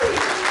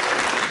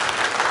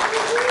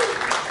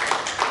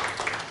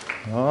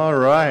All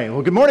right.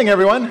 Well, good morning,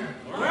 everyone.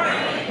 Good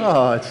morning.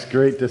 Oh, it's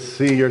great to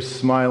see your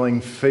smiling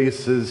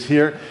faces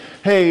here.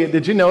 Hey,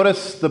 did you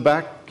notice the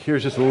back here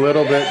is just a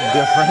little bit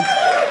different?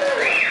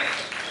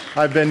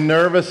 I've been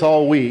nervous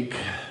all week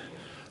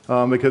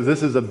because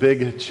this is a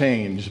big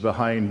change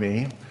behind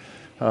me.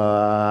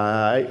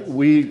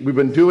 We've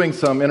been doing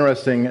some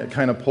interesting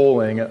kind of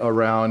polling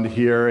around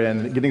here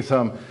and getting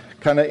some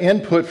kind of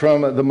input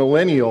from the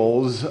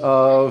millennials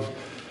of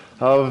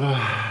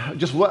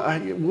just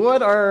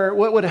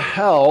what would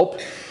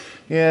help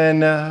in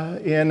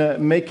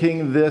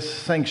making this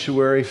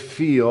sanctuary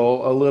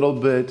feel a little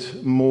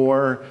bit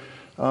more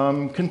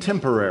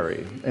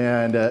contemporary.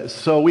 And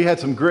so we had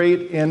some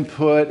great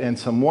input, and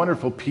some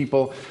wonderful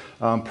people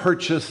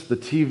purchased the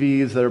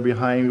TVs that are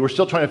behind me. We're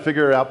still trying to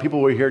figure it out.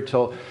 People were here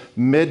till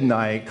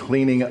midnight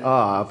cleaning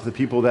up. The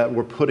people that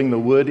were putting the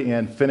wood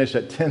in finished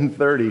at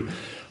 10:30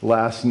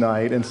 last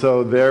night, and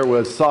so there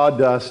was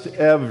sawdust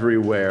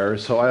everywhere.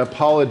 So I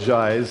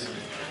apologize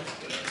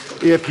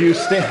if you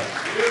stand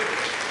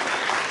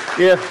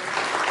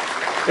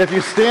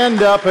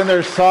up and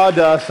there's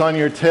sawdust on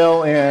your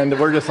tail end.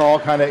 We're just all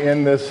kind of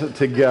in this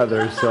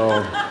together,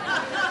 so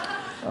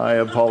I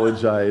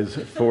apologize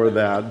for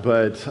that.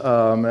 But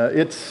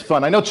it's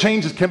fun. I know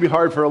changes can be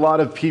hard for a lot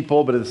of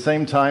people, but at the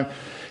same time,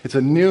 it's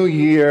a new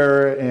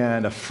year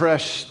and a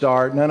fresh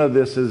start. None of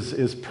this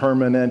is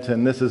permanent,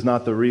 and this is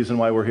not the reason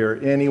why we're here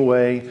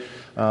anyway.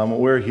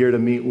 We're here to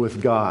meet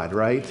with God,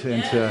 right?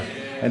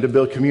 And to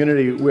build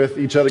community with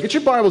each other. Get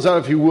your Bibles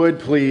out if you would,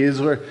 please.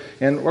 We're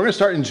going to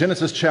start in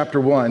Genesis chapter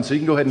 1, so you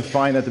can go ahead and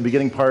find that the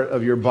beginning part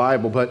of your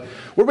Bible. But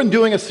we've been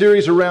doing a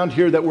series around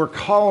here that we're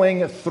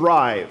calling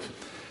Thrive.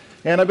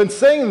 And I've been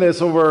saying this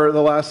over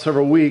the last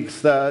several weeks,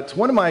 that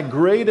one of my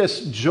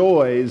greatest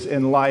joys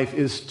in life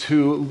is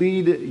to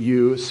lead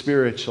you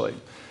spiritually.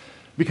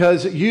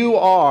 Because you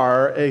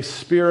are a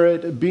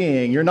spirit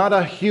being. You're not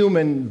a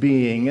human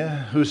being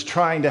who's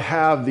trying to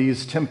have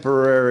these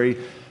temporary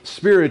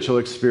spiritual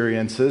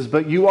experiences,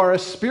 but you are a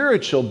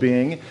spiritual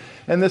being,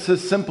 and this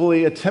is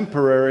simply a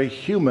temporary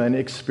human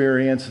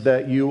experience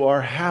that you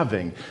are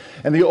having.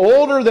 And the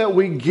older that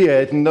we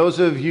get, and those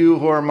of you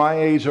who are my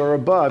age or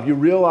above, you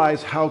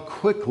realize how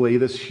quickly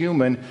this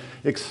human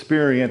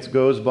experience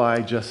goes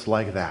by just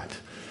like that.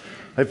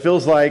 It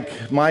feels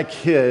like my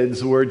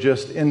kids were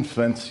just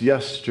infants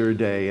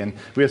yesterday. And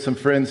we have some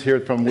friends here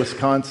from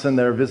Wisconsin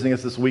that are visiting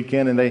us this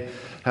weekend, and they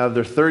have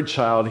their third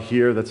child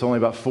here that's only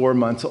about 4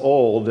 months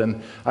old.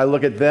 And I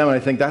look at them and I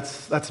think,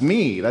 that's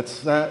me.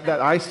 That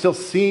I still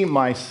see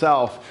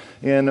myself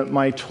in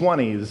my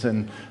 20s,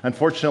 and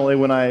unfortunately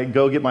when I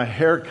go get my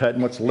hair cut,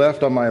 and what's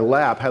left on my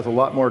lap has a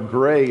lot more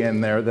gray in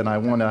there than I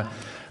want to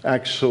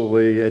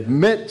actually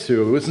admit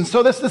to. And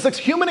so this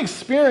human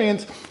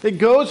experience, it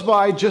goes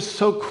by just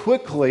so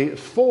quickly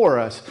for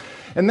us.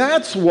 And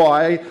that's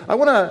why I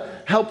want to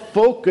help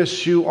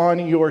focus you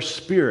on your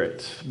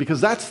spirit,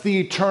 because that's the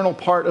eternal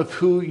part of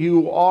who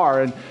you are.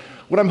 And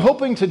what I'm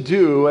hoping to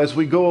do as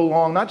we go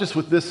along, not just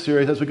with this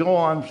series, as we go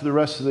on for the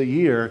rest of the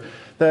year,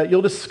 that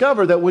you'll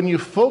discover that when you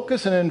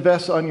focus and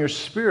invest on your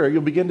spirit,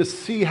 you'll begin to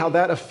see how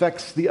that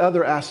affects the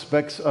other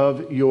aspects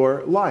of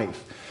your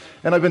life.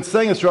 And I've been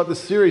saying this throughout this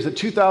series, that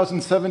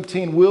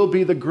 2017 will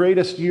be the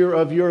greatest year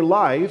of your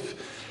life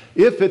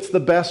if it's the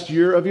best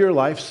year of your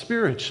life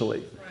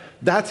spiritually.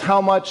 That's how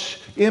much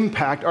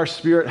impact our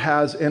spirit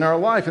has in our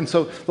life. And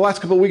so the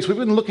last couple of weeks, we've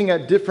been looking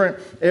at different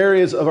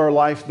areas of our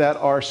life that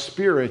are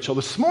spiritual.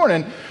 This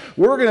morning,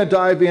 we're going to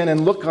dive in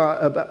and look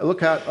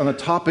at on the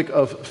topic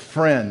of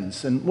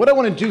friends. And what I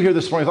want to do here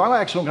this morning is I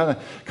actually want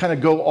to kind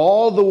of go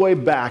all the way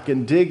back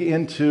and dig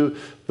into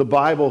the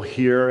Bible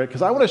here,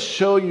 because I want to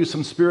show you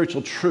some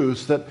spiritual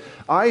truths that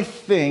I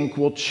think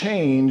will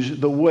change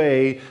the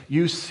way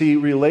you see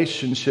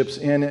relationships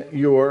in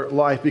your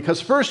life. Because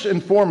first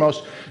and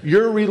foremost,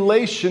 your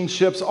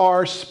relationships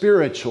are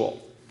spiritual.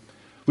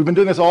 We've been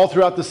doing this all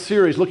throughout the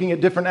series, looking at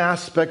different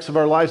aspects of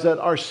our lives that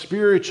are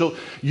spiritual.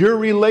 Your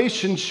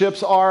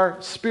relationships are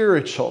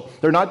spiritual.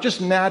 They're not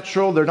just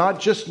natural, they're not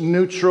just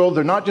neutral,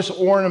 they're not just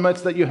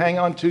ornaments that you hang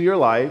onto your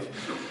life.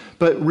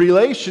 But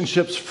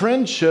relationships,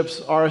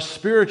 friendships are a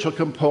spiritual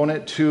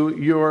component to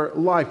your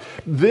life.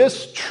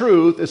 This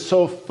truth is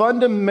so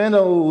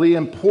fundamentally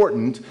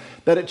important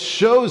that it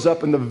shows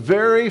up in the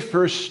very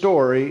first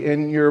story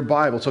in your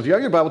Bible. So if you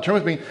have your Bible, turn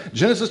with me,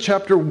 Genesis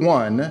chapter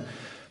 1. We're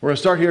going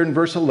to start here in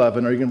verse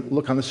 11, or you can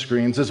look on the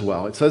screens as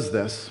well. It says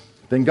this: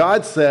 Then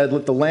God said,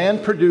 "Let the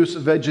land produce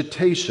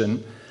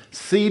vegetation,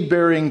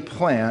 seed-bearing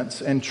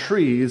plants and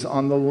trees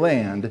on the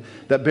land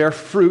that bear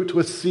fruit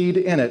with seed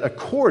in it,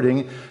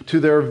 according to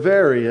their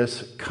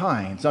various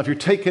kinds." Now, if you're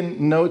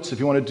taking notes, if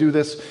you want to do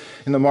this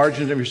in the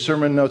margins of your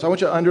sermon notes, I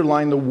want you to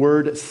underline the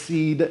word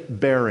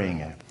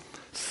seed-bearing.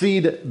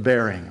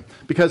 Seed-bearing.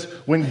 Because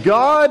when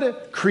God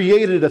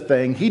created a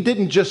thing, He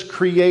didn't just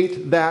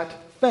create that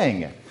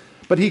thing,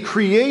 but He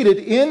created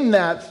in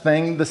that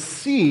thing the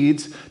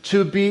seeds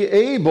to be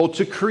able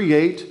to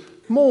create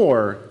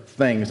more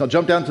things. Now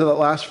jump down to that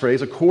last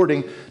phrase,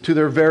 according to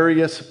their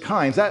various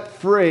kinds. That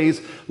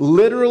phrase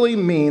literally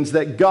means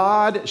that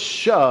God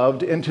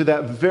shoved into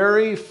that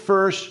very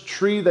first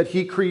tree that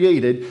he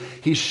created,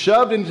 he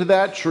shoved into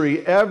that tree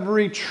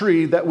every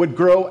tree that would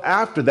grow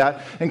after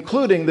that,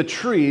 including the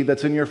tree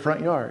that's in your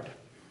front yard.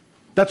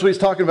 That's what he's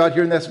talking about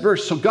here in this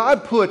verse. So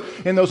God put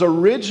in those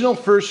original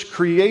first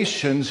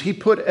creations, he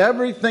put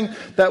everything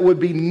that would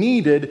be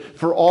needed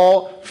for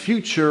all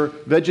future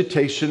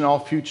vegetation, all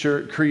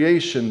future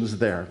creations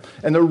there.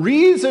 And the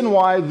reason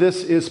why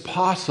this is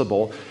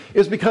possible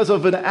is because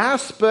of an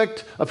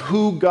aspect of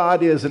who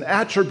God is, an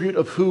attribute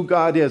of who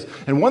God is.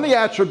 And one of the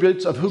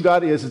attributes of who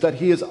God is that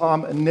he is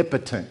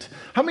omnipotent.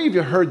 How many of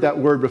you heard that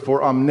word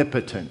before,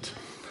 omnipotent?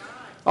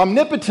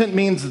 Omnipotent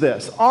means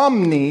this.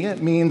 Omni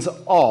means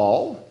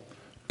all.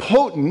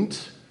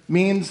 Potent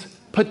means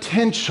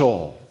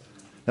potential.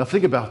 Now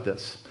think about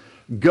this.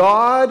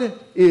 God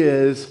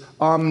is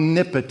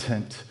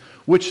omnipotent,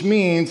 which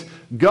means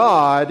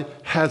God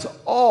has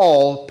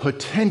all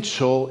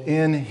potential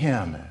in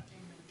him.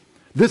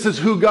 This is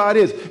who God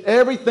is.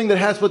 Everything that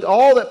has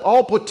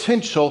all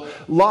potential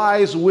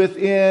lies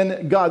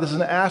within God. This is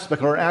an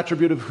aspect or an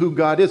attribute of who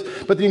God is.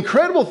 But the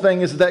incredible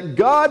thing is that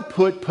God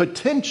put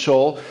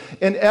potential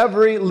in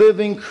every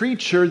living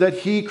creature that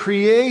he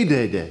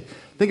created.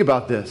 Think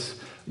about this.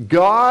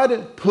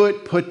 God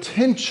put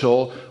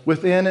potential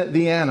within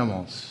the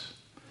animals.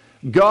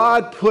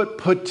 God put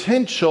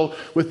potential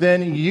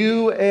within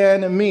you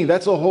and me.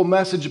 That's a whole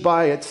message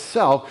by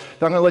itself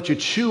that I'm going to let you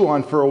chew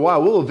on for a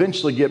while. We'll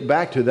eventually get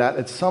back to that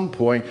at some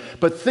point.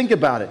 But think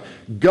about it.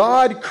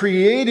 God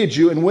created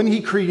you, and when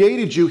he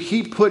created you,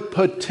 he put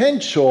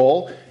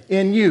potential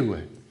in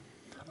you.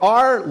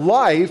 Our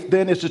life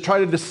then is to try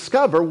to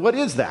discover what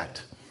is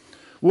that?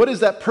 What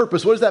is that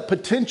purpose? What is that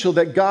potential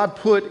that God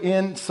put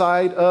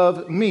inside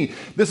of me?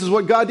 This is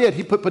what God did.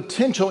 He put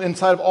potential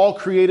inside of all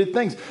created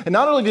things. And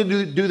not only did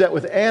he do that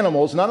with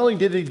animals, not only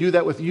did he do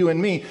that with you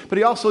and me, but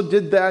he also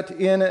did that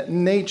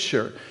in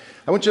nature.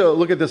 I want you to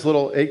look at this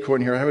little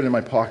acorn here. I have it in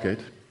my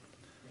pocket.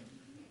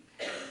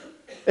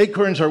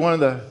 Acorns are one of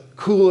the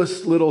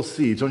coolest little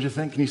seeds, don't you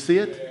think? Can you see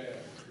it?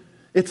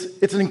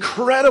 It's an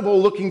incredible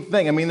looking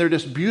thing. I mean, they're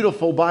just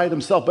beautiful by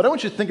themselves. But I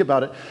want you to think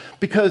about it,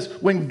 because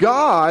when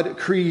God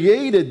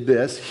created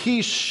this,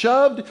 he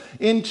shoved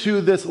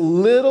into this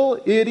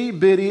little itty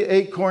bitty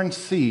acorn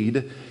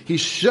seed, he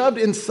shoved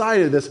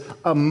inside of this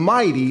a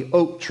mighty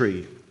oak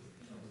tree.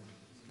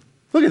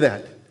 Look at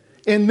that.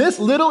 In this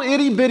little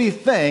itty bitty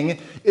thing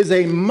is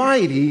a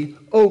mighty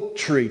oak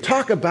tree.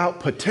 Talk about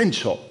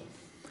potential.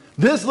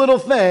 This little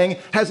thing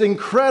has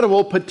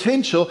incredible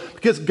potential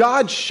because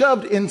God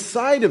shoved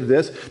inside of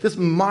this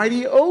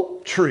mighty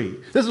oak tree.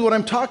 This is what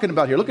I'm talking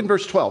about here. Look in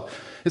verse 12.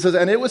 It says,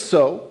 "And it was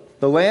so,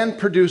 the land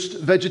produced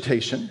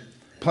vegetation,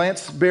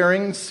 plants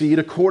bearing seed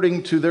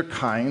according to their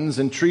kinds,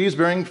 and trees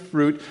bearing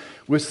fruit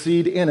with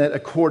seed in it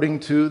according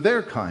to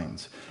their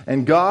kinds.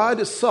 And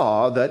God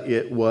saw that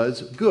it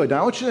was good."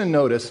 Now I want you to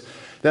notice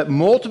that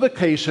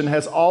multiplication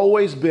has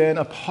always been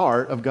a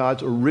part of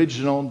God's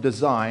original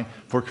design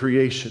for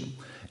creation.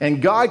 And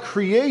God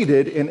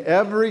created in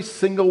every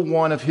single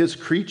one of his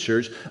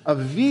creatures a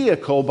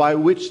vehicle by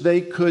which they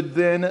could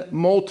then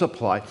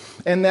multiply.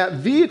 And that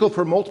vehicle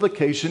for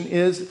multiplication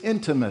is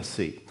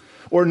intimacy.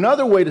 Or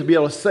another way to be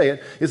able to say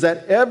it is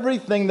that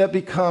everything that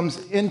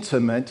becomes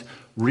intimate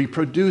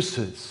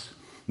reproduces.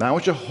 Now I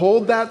want you to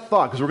hold that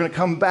thought, because we're going to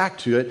come back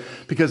to it,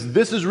 because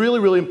this is really,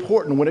 really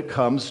important when it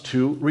comes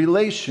to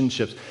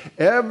relationships.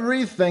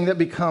 Everything that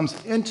becomes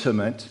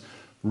intimate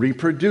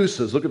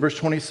reproduces. Look at verse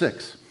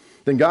 26.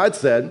 "Then God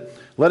said,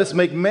 let us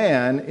make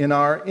man in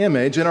our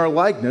image, in our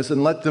likeness,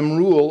 and let them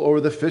rule over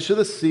the fish of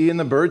the sea and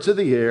the birds of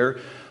the air,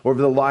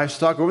 over the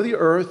livestock, over the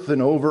earth, and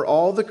over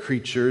all the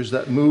creatures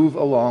that move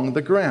along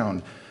the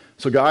ground."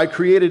 So God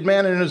created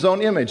man in his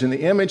own image. In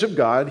the image of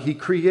God, he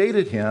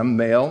created him,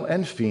 male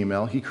and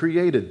female, he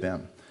created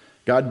them.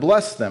 God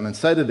blessed them and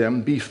said to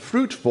them, "Be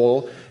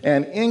fruitful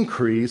and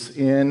increase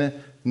in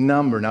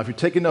number." Now, if you're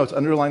taking notes,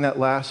 underline that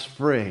last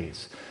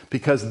phrase,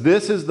 because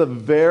this is the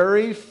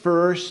very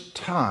first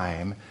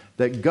time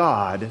that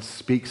God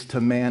speaks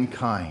to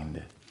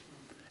mankind.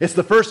 It's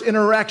the first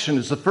interaction.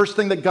 It's the first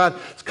thing that God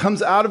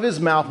comes out of his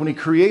mouth when he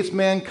creates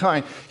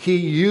mankind. He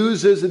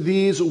uses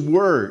these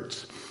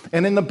words.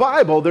 And in the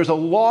Bible, there's a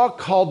law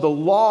called the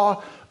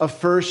law of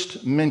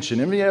first mention.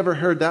 Have you ever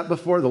heard that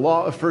before, the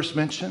law of first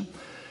mention?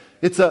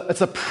 It's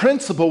a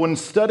principle when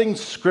studying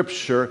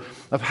Scripture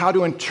of how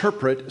to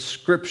interpret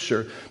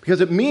Scripture,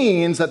 because it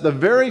means that the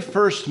very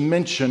first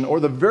mention or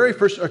the very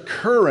first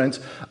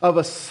occurrence of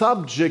a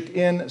subject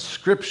in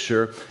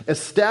Scripture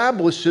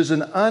establishes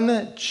an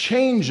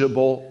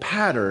unchangeable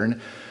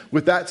pattern,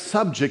 with that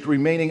subject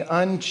remaining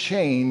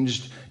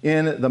unchanged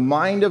in the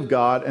mind of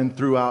God and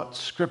throughout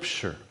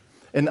Scripture.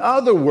 In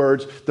other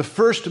words, the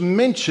first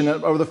mention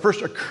or the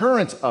first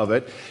occurrence of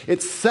it,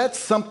 it sets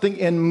something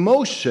in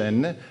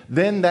motion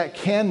then that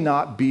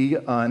cannot be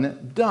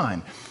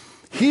undone.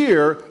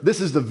 Here, this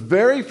is the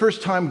very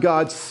first time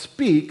God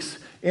speaks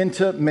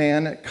into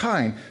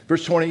mankind.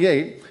 Verse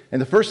 28,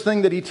 and the first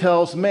thing that he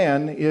tells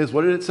man is,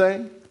 what did it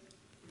say?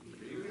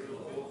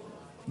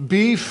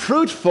 Be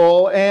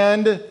fruitful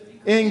and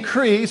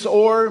increase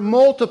or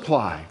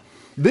multiply.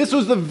 This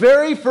was the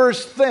very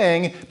first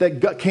thing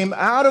that came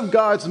out of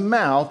God's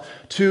mouth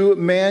to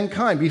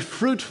mankind. Be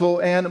fruitful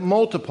and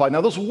multiply.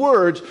 Now, those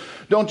words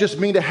don't just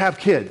mean to have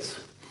kids.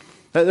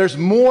 There's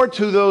more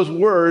to those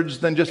words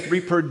than just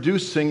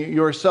reproducing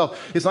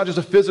yourself. It's not just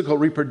a physical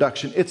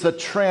reproduction. It's a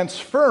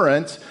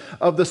transference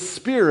of the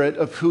spirit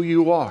of who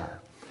you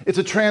are. It's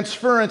a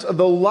transference of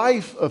the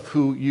life of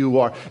who you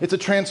are. It's a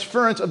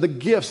transference of the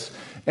gifts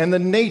and the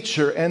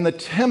nature and the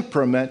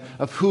temperament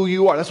of who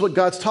you are. That's what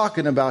God's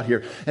talking about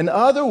here. In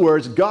other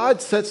words, God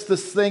sets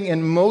this thing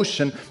in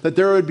motion that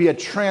there would be a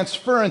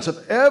transference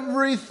of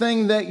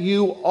everything that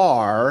you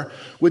are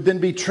would then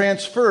be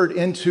transferred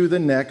into the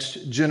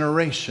next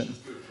generation.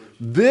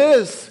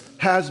 This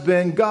has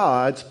been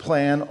God's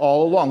plan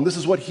all along. This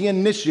is what he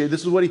initiated.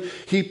 This is what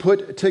he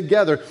put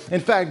together.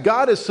 In fact,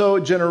 God is so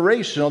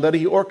generational that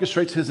he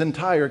orchestrates his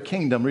entire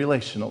kingdom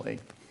relationally.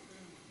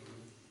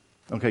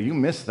 Okay, you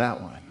missed that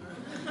one.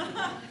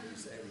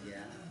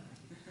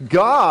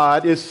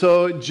 God is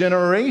so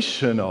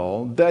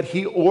generational that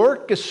he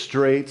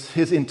orchestrates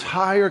his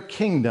entire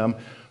kingdom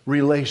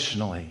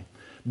relationally.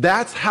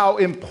 That's how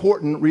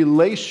important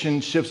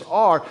relationships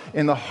are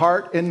in the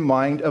heart and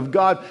mind of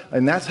God.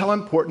 And that's how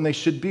important they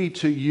should be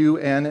to you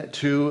and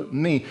to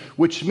me.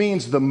 Which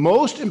means the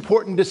most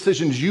important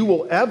decisions you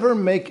will ever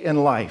make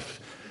in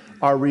life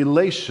are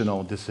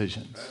relational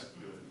decisions.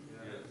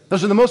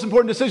 Those are the most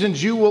important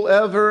decisions you will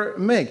ever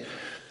make.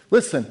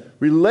 Listen,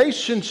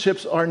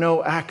 relationships are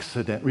no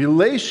accident.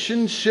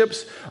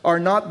 Relationships are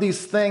not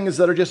these things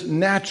that are just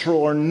natural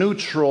or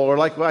neutral, or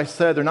like I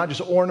said, they're not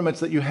just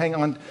ornaments that you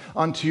hang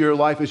onto your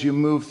life as you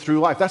move through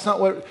life. That's not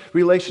what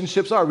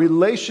relationships are.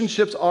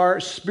 Relationships are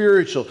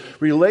spiritual.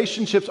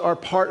 Relationships are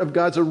part of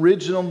God's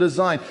original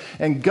design.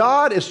 And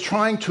God is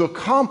trying to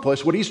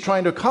accomplish what he's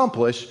trying to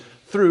accomplish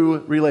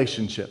through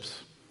relationships.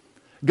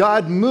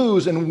 God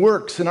moves and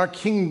works in our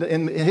kingdom,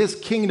 in his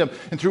kingdom,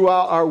 and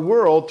throughout our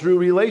world through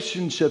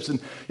relationships. And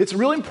it's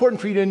really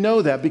important for you to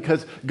know that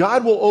because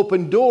God will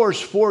open doors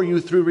for you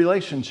through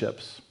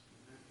relationships.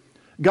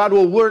 God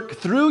will work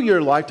through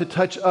your life to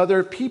touch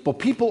other people.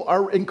 People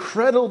are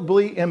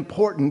incredibly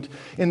important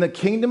in the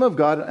kingdom of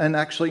God and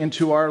actually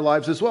into our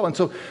lives as well. And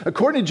so,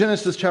 according to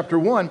Genesis chapter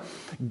 1,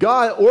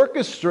 God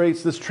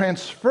orchestrates this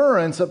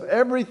transference of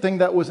everything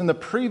that was in the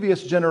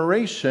previous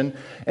generation,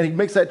 and he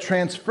makes that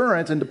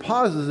transference and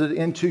deposits it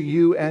into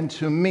you and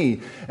to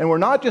me. And we're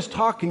not just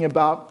talking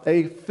about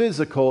a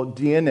physical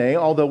DNA,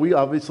 although we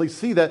obviously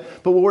see that,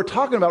 but what we're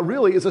talking about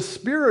really is a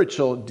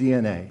spiritual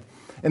DNA.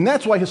 And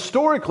that's why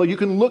historically you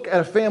can look at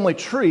a family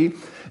tree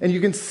and you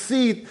can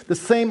see the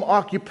same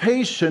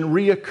occupation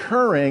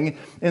reoccurring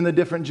in the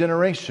different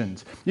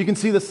generations. You can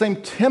see the same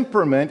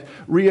temperament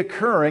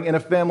reoccurring in a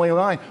family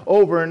line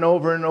over and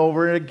over and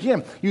over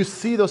again. You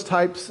see those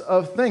types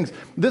of things.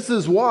 This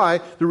is why,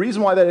 the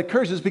reason why that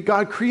occurs is because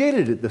God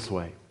created it this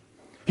way.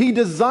 He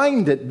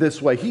designed it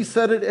this way. He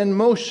set it in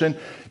motion.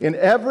 In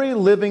every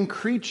living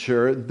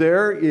creature,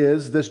 there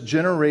is this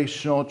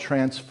generational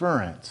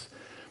transference.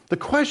 The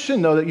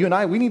question, though, that you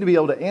and we need to be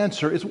able to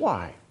answer is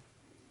why?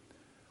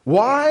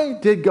 Why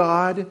did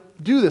God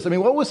do this? I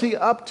mean, what was he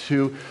up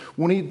to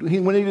when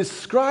he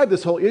described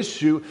this whole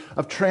issue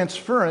of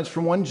transference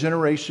from one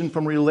generation,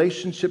 from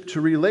relationship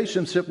to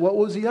relationship? What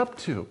was he up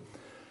to?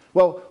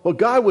 Well, what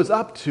God was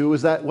up to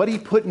is that what he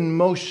put in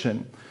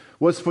motion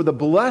was for the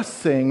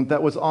blessing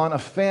that was on a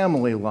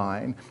family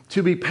line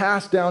to be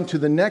passed down to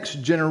the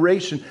next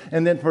generation,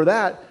 and then for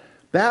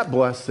that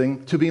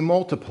blessing to be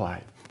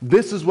multiplied.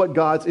 This is what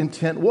God's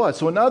intent was.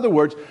 So in other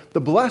words,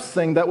 the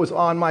blessing that was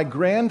on my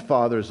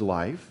grandfather's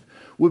life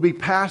would be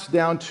passed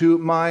down to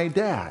my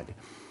dad.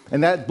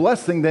 And that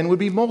blessing then would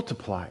be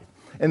multiplied.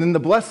 And then the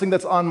blessing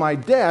that's on my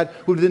dad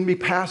would then be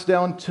passed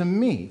down to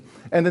me.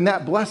 And then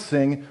that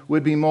blessing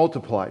would be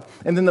multiplied.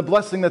 And then the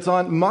blessing that's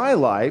on my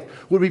life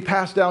would be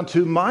passed down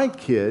to my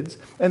kids.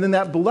 And then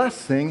that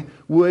blessing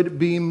would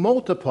be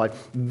multiplied.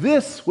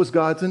 This was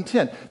God's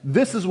intent.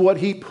 This is what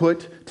he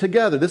put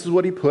together. This is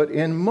what he put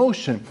in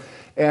motion.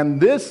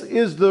 And this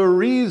is the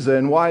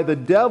reason why the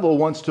devil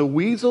wants to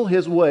weasel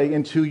his way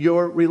into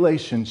your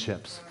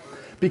relationships.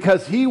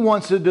 Because he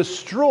wants to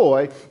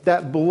destroy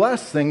that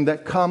blessing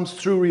that comes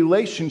through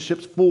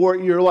relationships for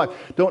your life.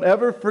 Don't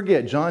ever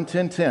forget John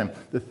 10:10.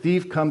 The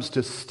thief comes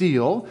to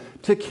steal,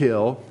 to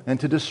kill, and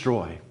to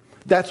destroy.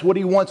 That's what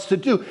he wants to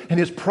do. And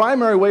his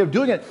primary way of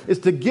doing it is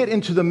to get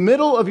into the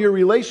middle of your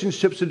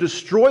relationships, to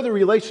destroy the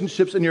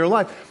relationships in your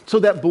life, so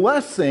that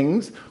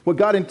blessings, what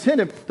God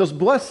intended, those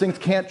blessings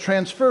can't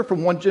transfer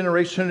from one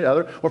generation to the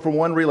other, or from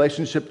one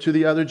relationship to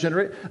the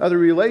other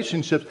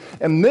relationships.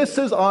 And this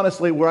is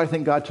honestly where I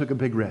think God took a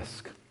big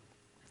risk.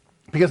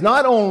 Because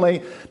not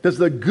only does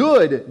the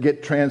good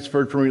get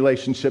transferred from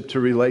relationship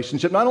to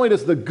relationship, not only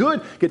does the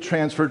good get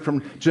transferred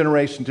from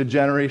generation to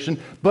generation,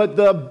 but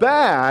the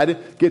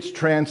bad gets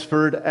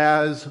transferred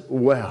as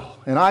well.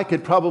 And I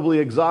could probably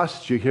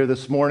exhaust you here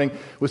this morning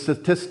with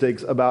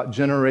statistics about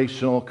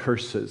generational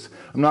curses.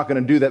 I'm not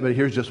going to do that, but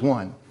here's just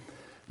one.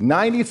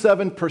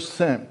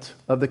 97%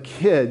 of the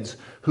kids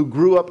who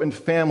grew up in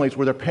families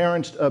where their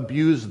parents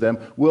abused them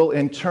will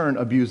in turn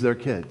abuse their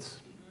kids.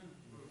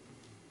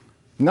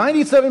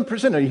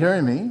 97%, are you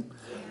hearing me?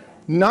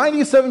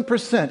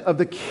 97% of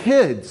the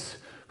kids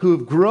who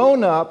have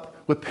grown up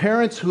with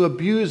parents who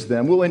abuse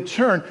them will in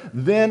turn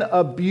then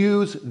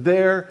abuse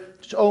their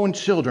own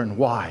children.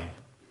 Why?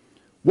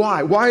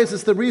 Why? Why is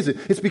this the reason?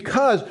 It's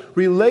because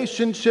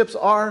relationships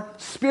are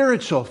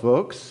spiritual,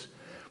 folks.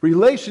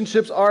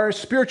 Relationships are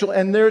spiritual,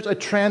 and there's a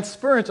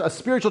transference, a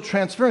spiritual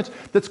transference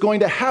that's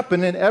going to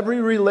happen in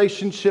every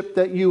relationship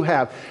that you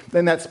have.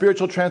 And that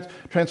spiritual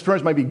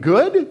transference might be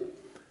good,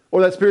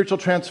 or that spiritual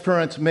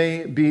transference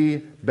may be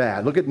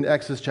bad. Look at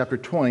Exodus chapter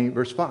 20,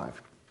 verse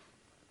 5.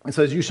 It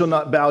says, "You shall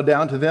not bow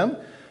down to them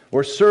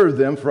or serve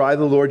them, for I,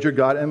 the Lord your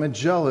God, am a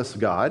jealous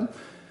God,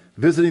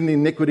 visiting the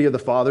iniquity of the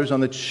fathers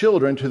on the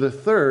children to the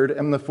third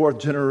and the fourth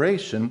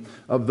generation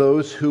of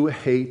those who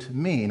hate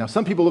me." Now,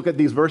 some people look at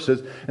these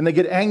verses and they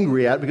get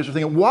angry at it because they're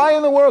thinking, why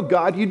in the world,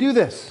 God, you do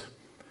this?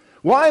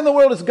 Why in the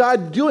world is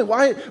God doing?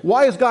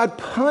 Why is God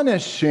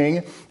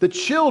punishing the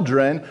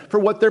children for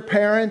what their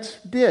parents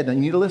did? Now, you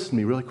need to listen to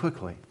me really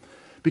quickly,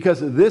 because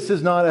this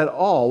is not at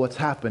all what's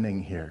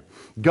happening here.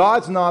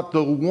 God's not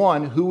the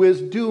one who is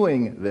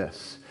doing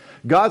this.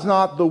 God's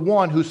not the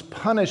one who's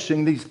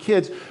punishing these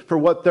kids for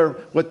what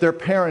their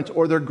parents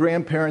or their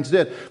grandparents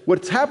did.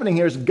 What's happening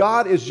here is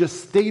God is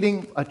just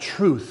stating a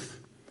truth.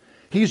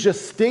 He's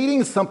just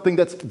stating something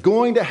that's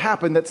going to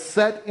happen, that's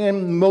set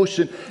in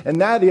motion,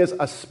 and that is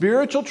a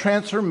spiritual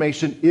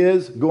transformation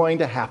is going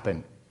to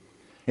happen.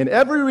 In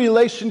every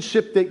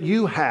relationship that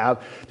you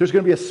have, there's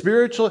going to be a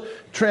spiritual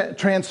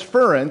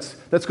transference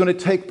that's going to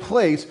take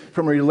place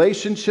from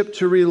relationship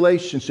to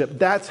relationship.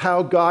 That's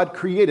how God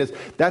created us.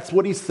 That's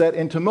what He set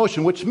into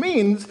motion, which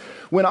means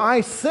when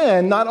I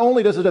sin, not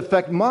only does it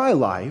affect my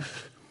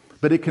life,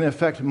 but it can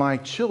affect my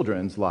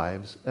children's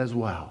lives as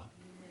well.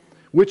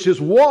 Which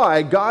is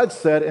why God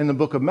said in the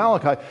book of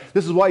Malachi,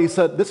 this is why He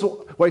said,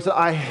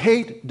 I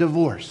hate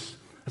divorce.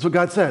 That's what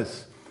God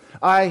says.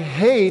 I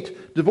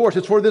hate divorce.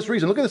 It's for this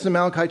reason. Look at this in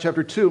Malachi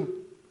chapter 2,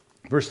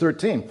 verse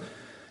 13.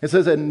 It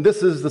says, "And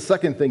this is the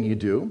second thing you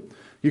do.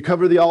 You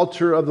cover the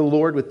altar of the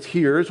Lord with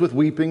tears, with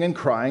weeping and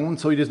crying, and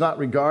so He does not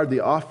regard the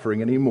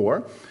offering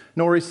anymore,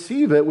 nor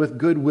receive it with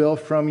goodwill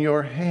from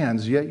your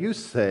hands. Yet you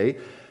say,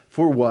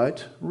 for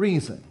what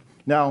reason?"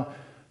 Now,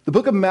 the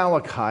book of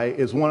Malachi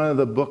is one of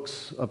the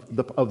books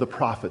of the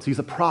prophets. He's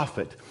a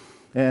prophet,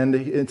 and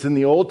it's in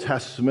the Old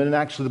Testament, and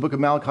actually the book of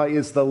Malachi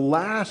is the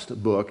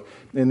last book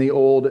in the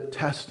Old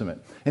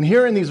Testament. And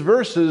here in these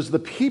verses, the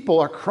people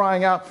are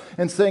crying out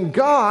and saying,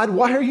 God,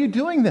 why are you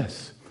doing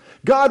this?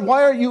 God,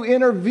 why are you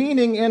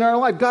intervening in our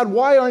life? God,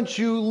 why aren't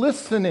you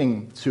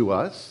listening to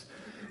us?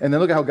 And then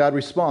look at how God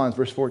responds,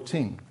 verse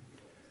 14.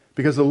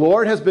 "Because the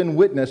Lord has been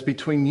witness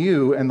between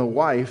you and the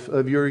wife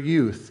of your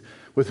youth,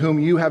 with whom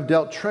you have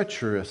dealt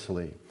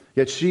treacherously.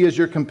 Yet she is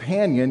your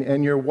companion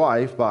and your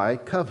wife by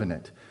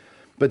covenant.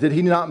 But did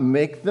He not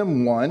make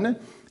them one,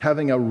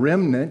 having a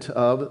remnant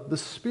of the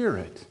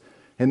Spirit?"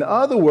 In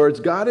other words,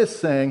 God is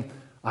saying,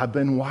 I've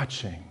been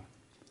watching.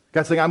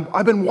 God's saying,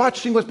 I've been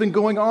watching what's been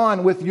going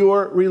on with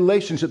your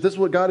relationship. This is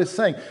what God is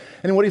saying.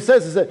 And what He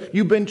says is that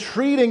you've been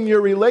treating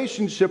your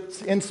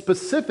relationships in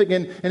specific,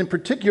 and in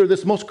particular,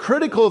 this most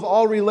critical of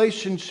all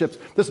relationships,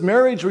 this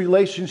marriage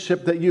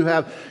relationship that you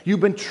have, you've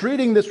been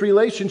treating this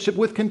relationship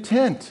with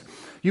contempt.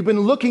 You've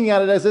been looking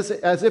at it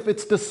as if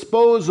it's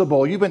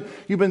disposable. You've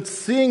been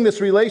seeing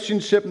this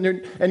relationship,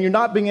 and you're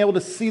not being able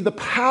to see the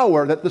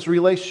power that this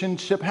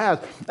relationship has.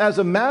 As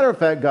a matter of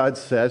fact, God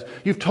says,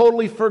 you've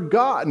totally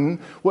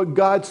forgotten what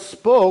God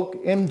spoke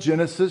in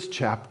Genesis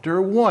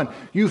chapter 1.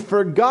 You've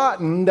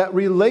forgotten that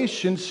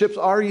relationships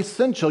are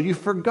essential. You've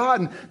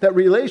forgotten that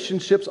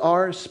relationships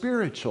are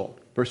spiritual.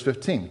 Verse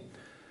 15.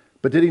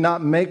 "But did He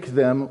not make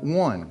them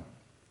one,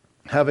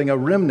 having a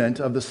remnant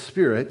of the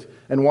Spirit?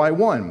 And why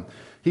one?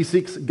 He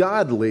seeks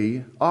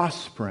godly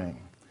offspring."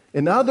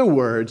 In other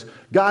words,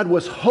 God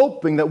was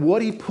hoping that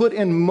what He put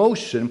in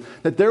motion,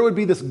 that there would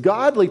be this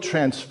godly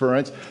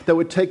transference that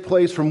would take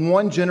place from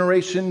one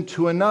generation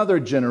to another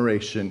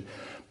generation.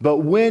 But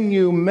when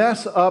you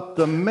mess up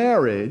the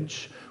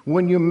marriage,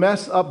 when you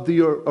mess up the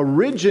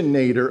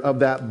originator of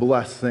that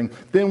blessing,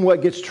 then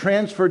what gets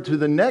transferred to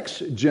the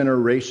next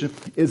generation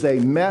is a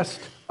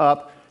messed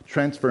up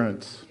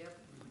transference.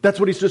 That's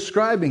what He's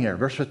describing here.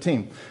 Verse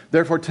 15.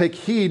 "Therefore take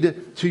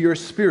heed to your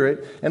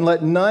spirit, and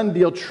let none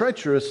deal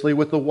treacherously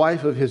with the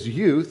wife of his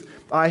youth.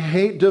 I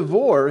hate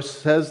divorce,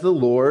 says the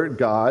Lord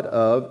God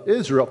of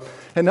Israel."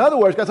 In other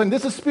words, God's saying,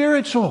 this is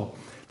spiritual.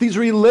 These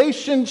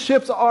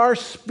relationships are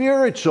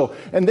spiritual,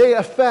 and they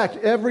affect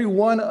every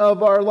one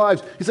of our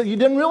lives. He said, you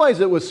didn't realize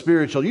it was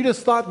spiritual. You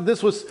just thought that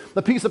this was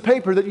a piece of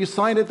paper that you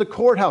signed at the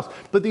courthouse.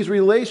 But these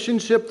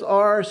relationships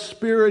are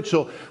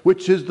spiritual,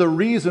 which is the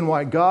reason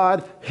why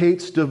God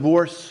hates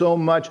divorce so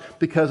much,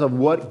 because of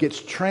what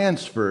gets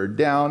transferred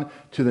down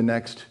to the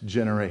next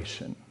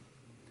generation.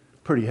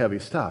 Pretty heavy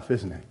stuff,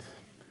 isn't it?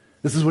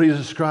 This is what he's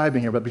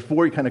describing here. But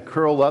before you kind of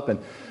curl up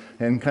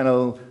and kind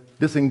of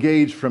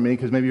disengage from me,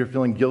 because maybe you're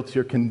feeling guilty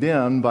or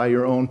condemned by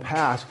your own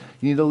past,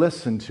 you need to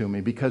listen to me,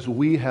 because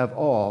we have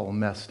all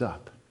messed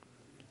up.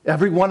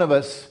 Every one of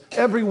us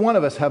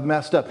have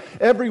messed up.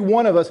 Every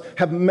one of us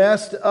have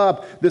messed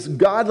up this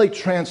godly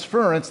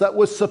transference that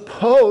was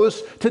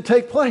supposed to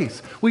take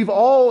place. We've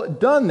all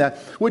done that,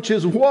 which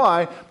is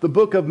why the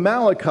book of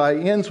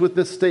Malachi ends with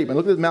this statement.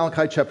 Look at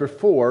Malachi chapter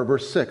 4,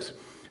 verse 6.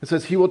 It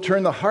says, he will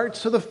turn the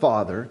hearts of the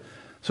father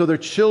so their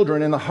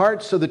children, and the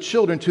hearts of the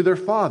children to their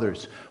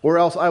fathers, or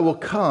else I will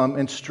come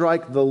and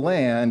strike the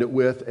land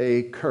with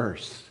a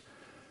curse.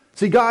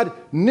 See, God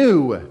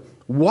knew,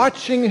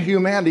 watching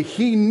humanity,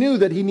 he knew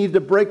that he needed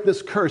to break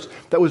this curse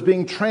that was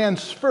being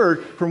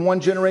transferred from one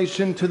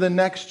generation to the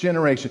next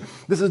generation.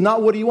 This is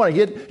not what he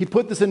wanted. He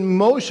put this in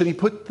motion. He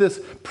put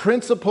this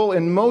principle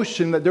in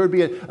motion, that there would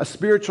be a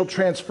spiritual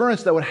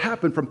transference that would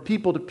happen from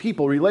people to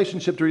people,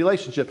 relationship to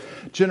relationship,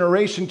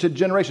 generation to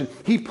generation.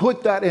 He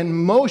put that in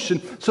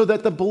motion so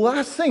that the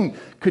blessing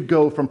could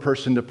go from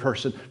person to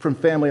person, from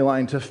family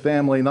line to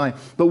family line.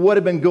 But what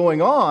had been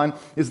going on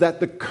is that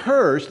the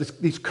curse,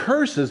 these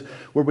curses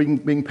were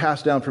being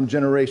passed down from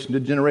generation to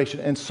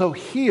generation. And so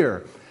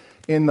here,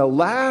 in the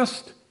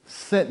last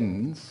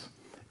sentence,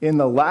 in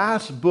the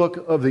last book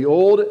of the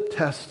Old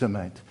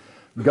Testament,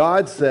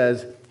 God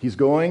says he's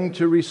going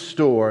to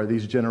restore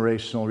these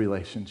generational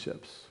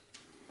relationships.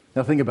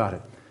 Now think about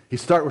it.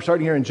 We're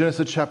starting here in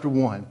Genesis chapter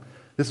 1.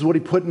 This is what he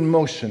put in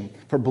motion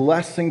for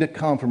blessing to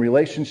come from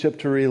relationship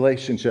to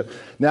relationship.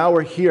 Now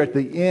we're here at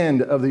the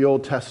end of the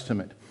Old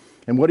Testament.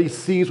 And what he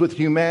sees with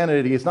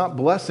humanity is not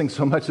blessing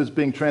so much as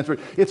being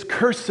transferred. It's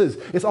curses.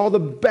 It's all the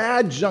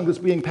bad junk that's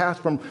being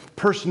passed from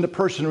person to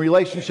person,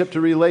 relationship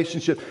to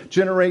relationship,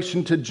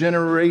 generation to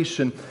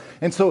generation.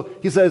 And so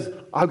he says,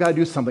 I've got to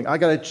do something.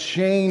 I've got to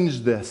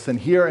change this. And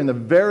here in the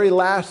very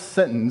last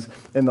sentence,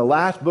 in the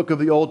last book of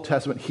the Old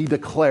Testament, he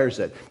declares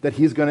it, that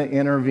he's going to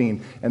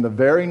intervene. And the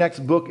very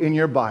next book in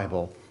your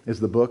Bible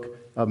is the book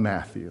of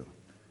Matthew.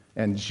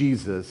 And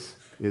Jesus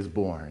is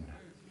born.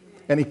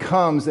 And he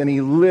comes and he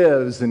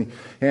lives, and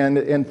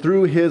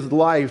through his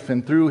life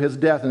and through his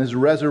death and his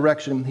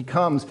resurrection, he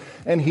comes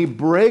and he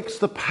breaks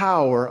the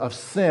power of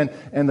sin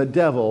and the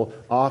devil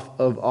off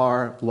of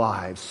our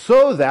lives,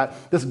 so that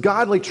this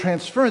godly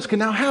transference can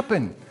now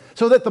happen,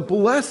 so that the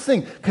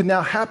blessing can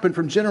now happen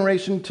from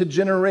generation to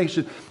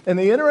generation. And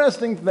the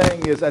interesting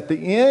thing is, at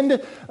the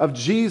end of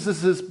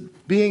Jesus'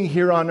 being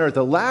here on earth,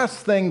 the last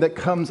thing that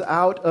comes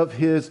out of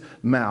his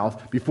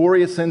mouth before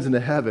he ascends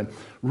into heaven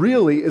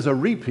really is a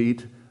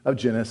repeat of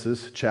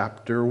Genesis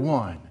chapter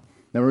 1.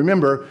 Now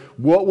remember,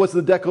 what was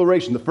the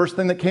declaration? The first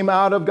thing that came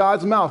out of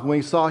God's mouth when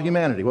he saw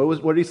humanity.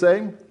 What did he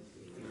say?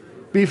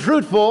 Be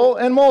fruitful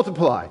and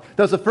multiply.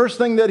 That's the first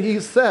thing that he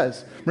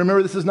says.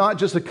 Remember, this is not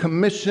just a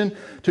commission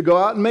to go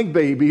out and make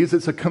babies.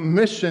 It's a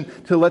commission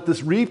to let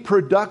this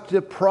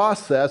reproductive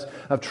process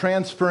of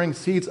transferring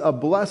seeds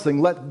of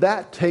blessing, let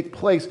that take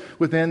place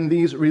within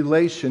these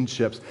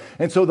relationships.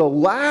 And so the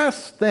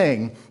last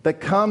thing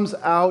that comes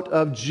out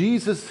of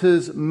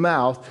Jesus'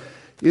 mouth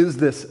is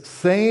this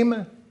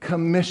same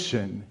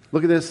commission.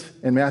 Look at this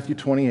in Matthew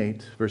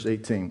 28, verse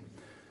 18.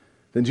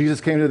 Then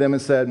Jesus came to them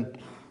and said,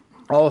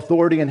 all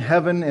authority in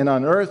heaven and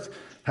on earth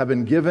have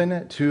been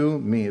given to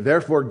me.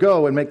 Therefore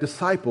go and make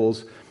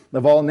disciples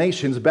of all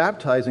nations,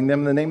 baptizing them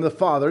in the name of the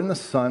Father and the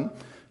Son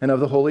and of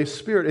the Holy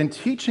Spirit, and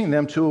teaching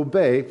them to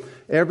obey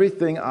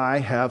everything I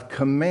have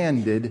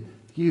commanded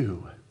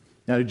you.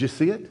 Now, did you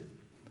see it?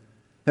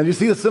 Now, do you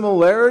see the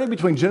similarity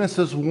between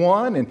Genesis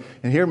 1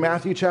 and here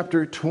Matthew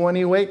chapter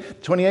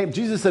 28?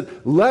 Jesus said,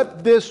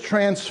 let this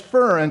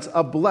transference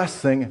of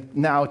blessing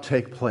now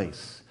take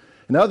place.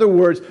 In other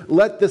words,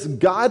 let this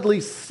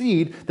godly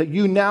seed that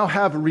you now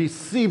have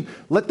received,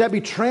 let that be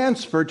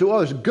transferred to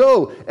others.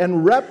 Go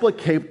and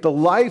replicate the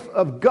life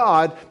of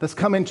God that's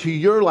come into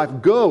your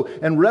life. Go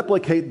and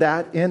replicate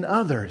that in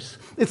others.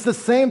 It's the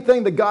same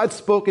thing that God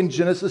spoke in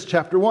Genesis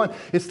chapter 1.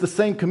 It's the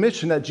same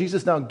commission that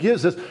Jesus now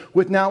gives us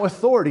with now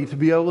authority to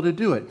be able to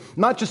do it.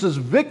 Not just as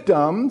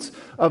victims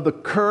of the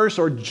curse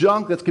or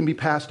junk that can be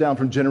passed down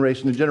from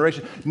generation to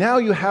generation. Now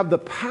you have the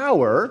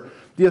power,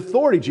 the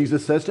authority,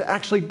 Jesus says, to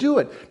actually do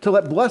it, to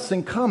let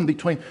blessing come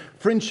between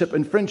friendship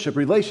and friendship,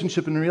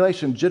 relationship and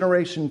relation,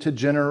 generation to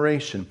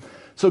generation.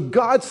 So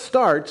God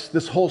starts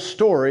this whole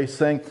story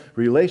saying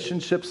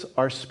relationships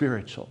are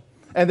spiritual.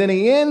 And then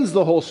he ends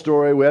the whole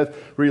story with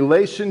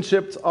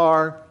relationships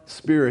are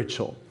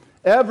spiritual.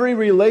 Every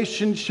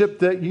relationship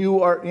that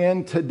you are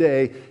in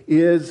today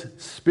is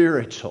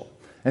spiritual.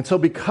 And so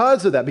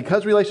because of that,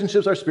 because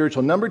relationships are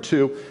spiritual, number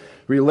 2,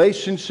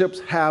 relationships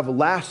have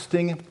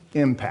lasting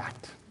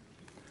impact.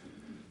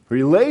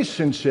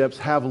 Relationships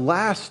have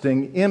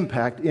lasting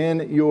impact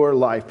in your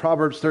life.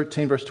 Proverbs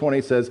 13, verse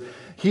 20 says,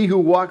 "He who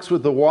walks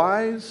with the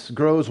wise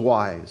grows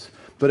wise,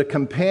 but a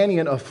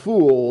companion of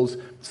fools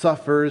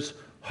suffers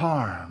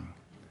harm."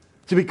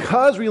 So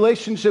because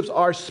relationships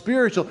are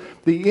spiritual,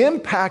 the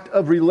impact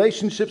of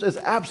relationships is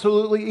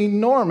absolutely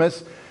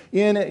enormous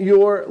in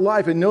your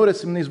life. And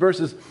notice in these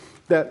verses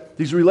that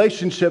these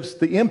relationships,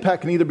 the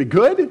impact can either be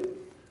good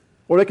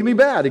or they can be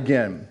bad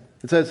again.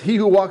 It says, "He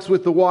who walks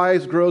with the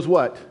wise grows"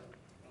 what?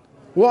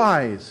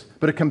 Wise.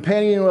 But a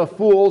companion of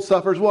fools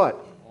suffers what?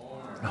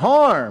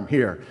 Harm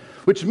here.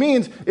 Which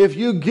means if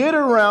you get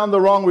around the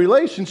wrong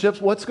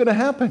relationships, what's going to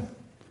happen?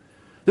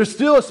 There's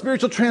still a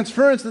spiritual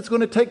transference that's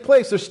going to take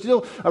place. There's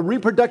still a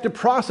reproductive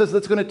process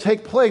that's going to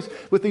take place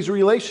with these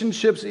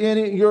relationships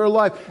in your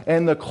life.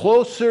 And the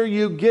closer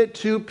you get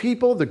to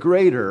people, the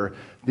greater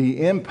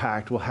the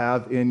impact will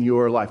have in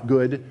your life,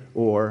 good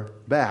or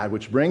bad.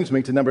 Which brings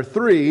me to number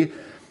 3,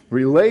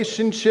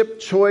 relationship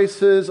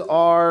choices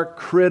are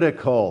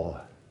critical.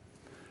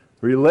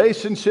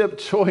 Relationship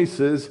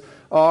choices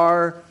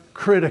are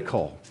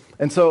critical.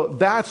 And so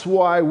that's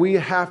why we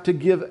have to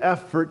give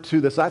effort to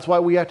this. That's why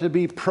we have to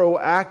be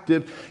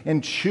proactive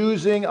in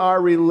choosing our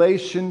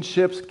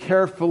relationships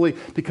carefully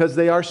because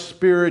they are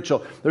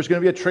spiritual. There's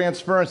going to be a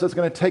transference that's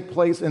going to take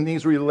place in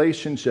these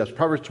relationships.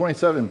 Proverbs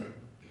 27,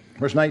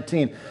 verse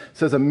 19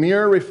 says, "A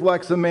mirror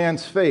reflects a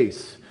man's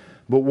face,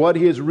 but what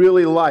he is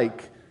really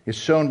like is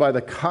shown by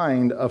the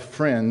kind of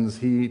friends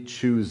he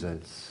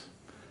chooses."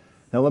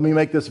 Now let me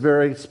make this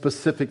very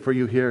specific for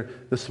you here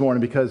this morning,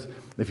 because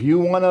if you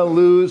want to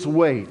lose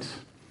weight,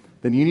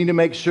 then you need to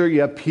make sure you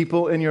have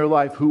people in your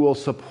life who will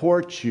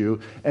support you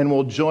and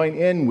will join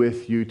in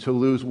with you to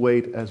lose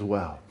weight as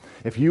well.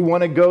 If you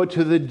want to go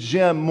to the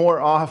gym more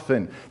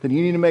often, then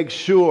you need to make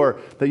sure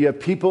that you have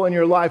people in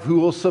your life who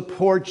will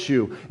support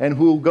you and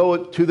who will go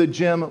to the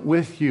gym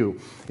with you.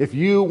 If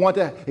you want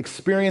to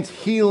experience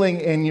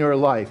healing in your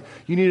life,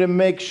 you need to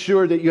make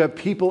sure that you have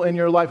people in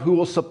your life who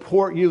will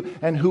support you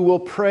and who will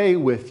pray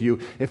with you.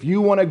 If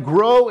you want to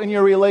grow in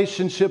your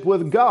relationship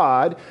with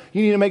God,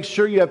 you need to make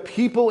sure you have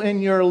people in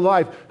your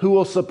life who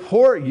will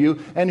support you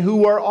and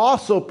who are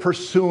also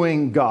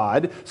pursuing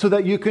God so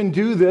that you can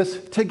do this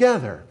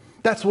together.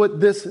 That's what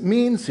this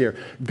means here.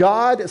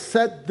 God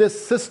set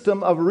this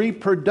system of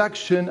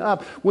reproduction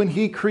up when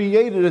He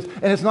created us,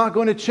 and it's not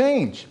going to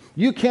change.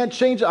 You can't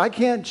change it. I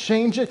can't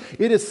change it.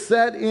 It is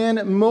set in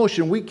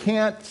motion. We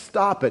can't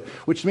stop it,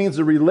 which means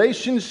the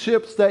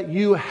relationships that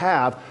you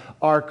have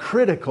are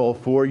critical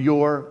for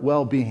your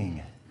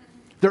well-being.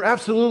 They're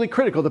absolutely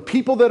critical. The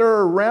people that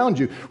are around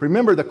you,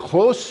 remember, the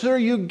closer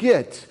you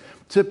get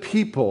to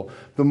people,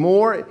 the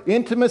more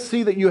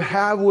intimacy that you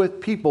have with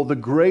people, the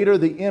greater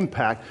the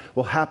impact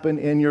will happen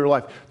in your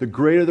life. The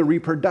greater the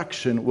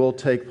reproduction will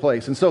take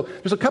place. And so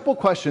there's a couple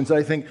questions that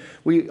I think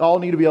we all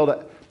need to be able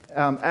to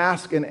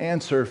ask and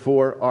answer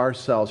for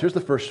ourselves. Here's the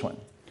first one.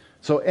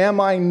 So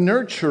am I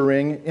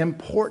nurturing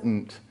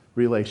important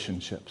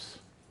relationships?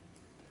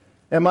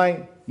 Am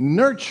I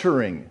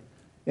nurturing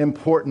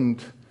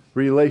important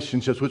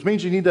relationships? Which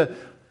means you need to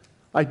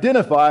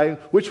identify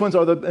which ones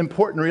are the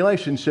important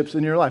relationships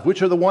in your life.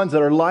 Which are the ones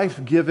that are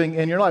life-giving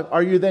in your life?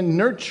 Are you then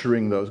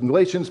nurturing those? In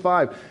Galatians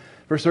 5,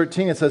 verse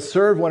 13, it says,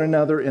 "Serve one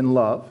another in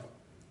love.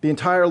 The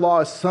entire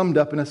law is summed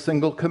up in a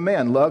single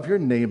command. Love your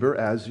neighbor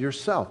as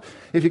yourself.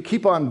 If you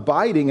keep on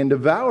biting and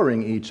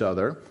devouring each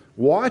other,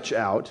 watch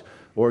out,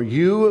 or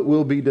you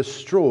will be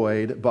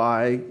destroyed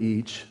by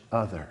each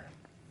other."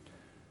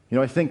 You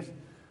know, I think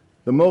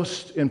the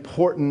most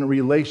important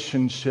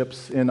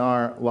relationships in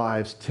our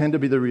lives tend to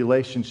be the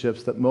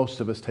relationships that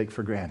most of us take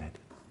for granted,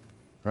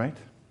 right?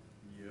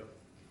 Yep.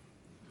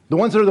 The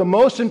ones that are the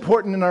most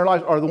important in our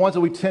life are the ones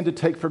that we tend to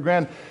take for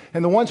granted.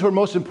 And the ones who are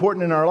most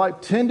important in our life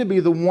tend to be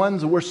the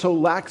ones that we're so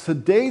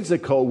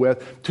lackadaisical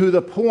with to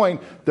the point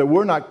that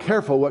we're not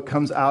careful what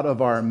comes out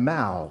of our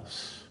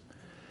mouths.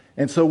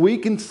 And so we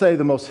can say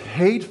the most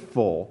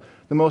hateful,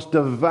 the most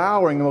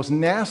devouring, the most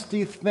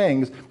nasty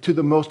things to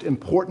the most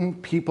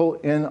important people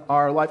in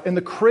our life. And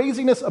the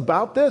craziness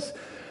about this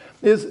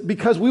is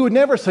because we would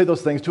never say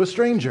those things to a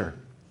stranger.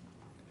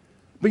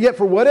 But yet,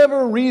 for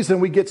whatever reason,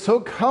 we get so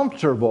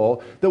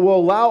comfortable that we'll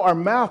allow our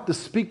mouth to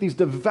speak these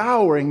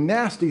devouring,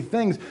 nasty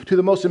things to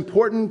the most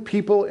important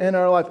people in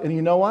our life. And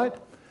you know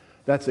what?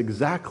 That's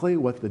exactly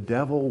what the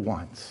devil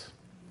wants.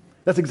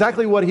 That's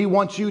exactly what he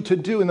wants you to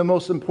do in the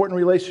most important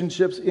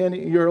relationships in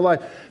your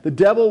life. The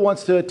devil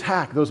wants to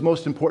attack those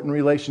most important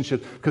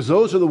relationships because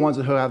those are the ones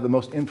that have the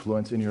most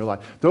influence in your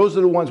life. Those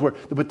are the ones where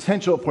the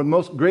potential for the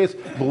most greatest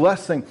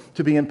blessing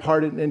to be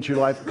imparted into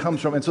your life comes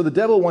from. And so the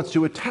devil wants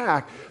to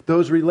attack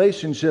those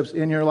relationships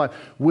in your life,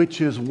 which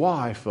is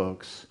why,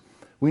 folks,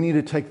 we need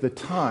to take the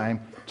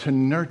time to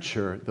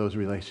nurture those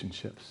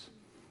relationships.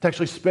 To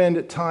actually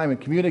spend time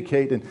and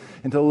communicate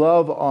and to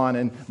love on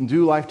and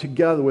do life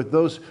together with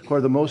those who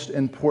are the most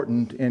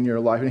important in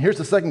your life. And here's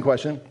the second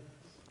question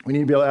we need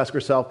to be able to ask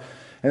ourselves,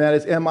 and that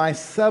is, am I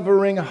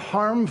severing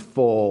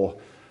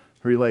harmful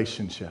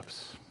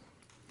relationships?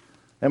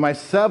 Am I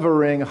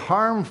severing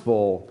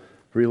harmful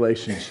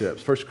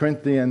relationships. 1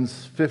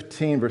 Corinthians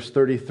 15, verse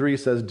 33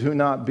 says, "Do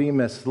not be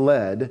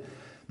misled.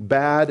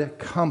 Bad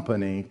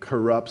company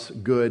corrupts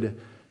good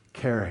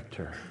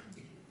character."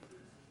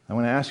 I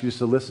want to ask you just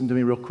to listen to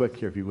me real quick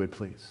here, if you would,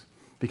 please.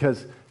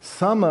 Because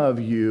some of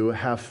you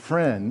have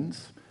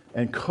friends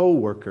and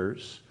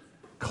coworkers,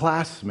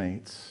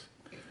 classmates,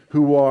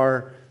 who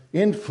are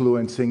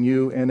influencing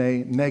you in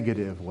a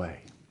negative way.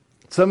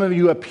 Some of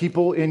you have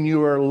people in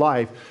your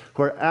life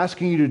who are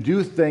asking you to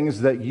do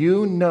things that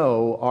you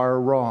know are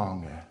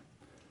wrong.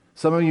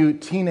 Some of you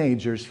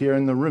teenagers here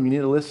in the room, you need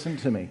to listen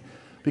to me.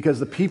 Because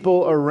the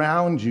people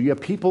around you have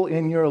people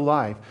in your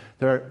life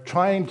that are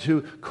trying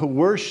to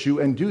coerce you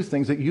and do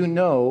things that you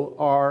know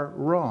are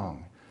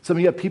wrong. Some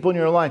of you have people in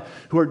your life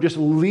who are just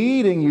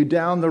leading you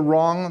down the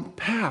wrong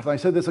path. I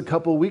said this a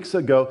couple weeks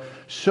ago.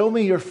 Show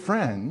me your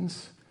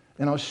friends,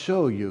 and I'll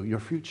show you your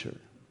future.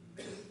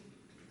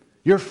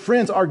 Your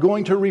friends are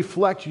going to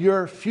reflect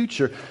your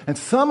future. And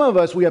some of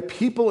us, we have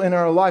people in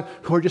our life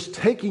who are just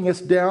taking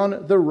us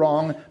down the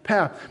wrong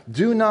path.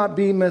 Do not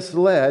be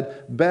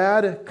misled.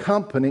 Bad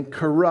company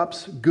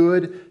corrupts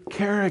good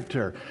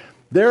character.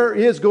 There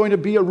is going to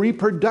be a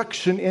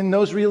reproduction in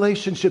those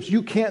relationships.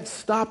 You can't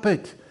stop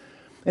it.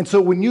 And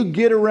so when you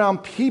get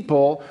around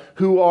people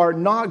who are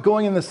not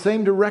going in the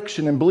same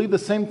direction and believe the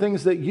same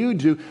things that you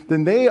do,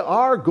 then they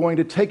are going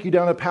to take you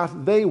down a path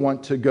they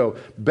want to go.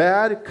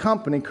 Bad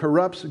company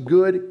corrupts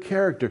good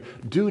character.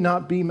 Do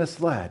not be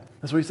misled.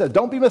 That's what he says.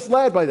 Don't be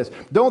misled by this.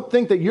 Don't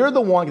think that you're the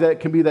one that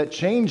can be that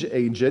change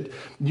agent.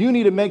 You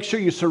need to make sure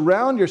you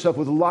surround yourself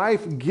with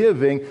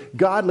life-giving,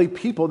 godly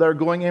people that are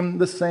going in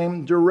the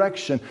same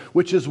direction,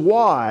 which is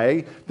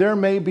why there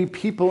may be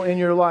people in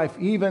your life,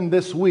 even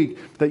this week,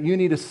 that you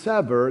need to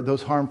sever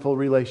those harmful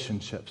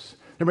relationships.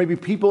 There may be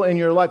people in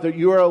your life that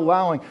you are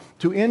allowing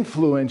to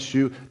influence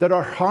you that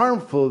are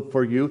harmful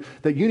for you,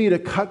 that you need to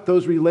cut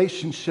those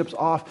relationships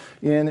off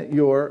in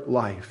your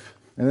life.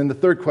 And then the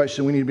third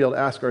question we need to be able to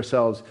ask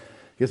ourselves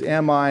is,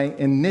 am I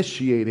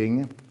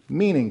initiating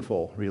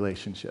meaningful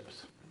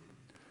relationships?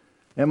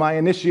 Am I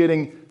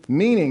initiating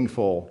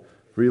meaningful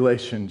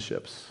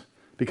relationships?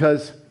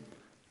 Because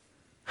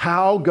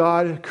how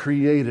God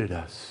created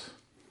us,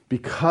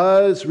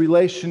 because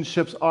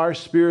relationships are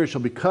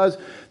spiritual, because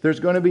there's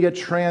going to be a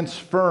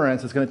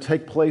transference that's going to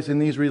take place in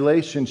these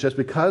relationships,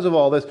 because of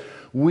all this,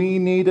 we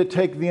need to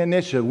take the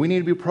initiative. We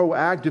need to be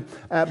proactive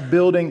at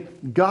building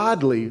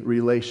godly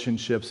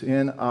relationships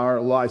in our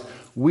lives.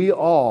 We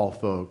all,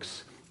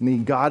 folks,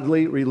 need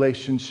godly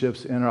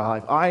relationships in our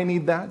life. I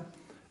need that.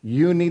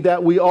 You need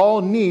that. We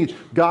all need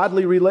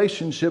godly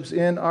relationships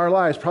in our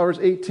lives. Proverbs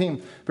 18,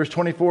 verse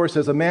 24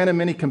 says, "A man of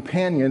many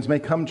companions may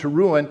come to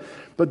ruin,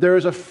 but there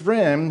is a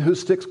friend who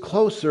sticks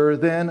closer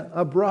than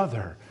a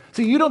brother."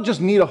 See, you don't just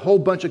need a whole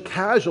bunch of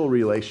casual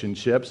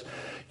relationships.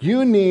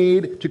 You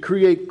need to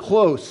create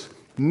close,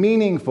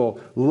 meaningful,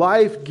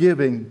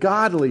 life-giving,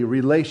 godly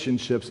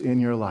relationships in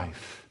your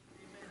life.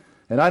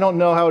 And I don't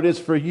know how it is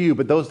for you,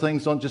 but those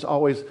things don't just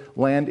always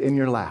land in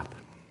your lap.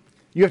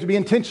 You have to be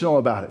intentional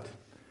about it,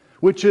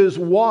 which is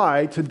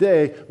why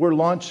today we're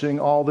launching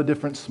all the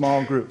different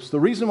small groups. The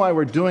reason why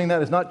we're doing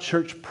that is not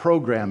church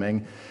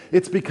programming.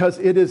 It's because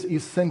it is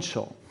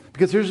essential.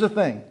 Because here's the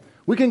thing.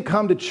 We can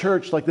come to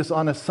church like this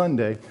on a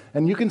Sunday,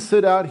 and you can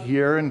sit out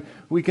here, and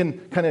we can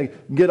kind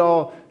of get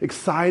all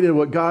excited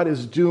what God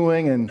is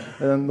doing, and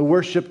the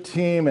worship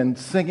team, and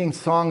singing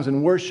songs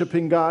and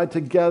worshiping God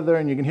together,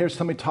 and you can hear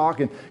somebody talk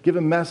and give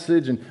a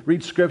message and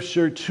read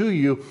scripture to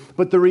you.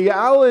 But the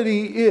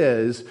reality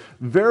is,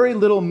 very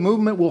little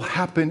movement will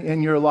happen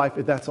in your life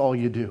if that's all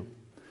you do.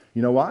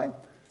 You know why?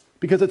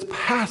 Because it's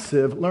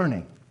passive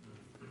learning.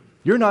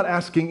 You're not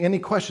asking any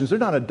questions.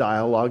 There's not a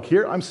dialogue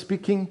here. I'm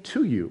speaking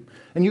to you.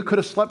 And you could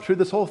have slept through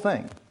this whole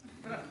thing.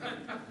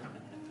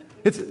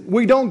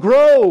 We don't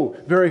grow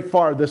very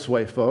far this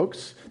way,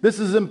 folks. This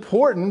is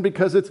important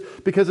because it's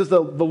the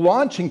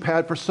launching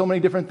pad for so many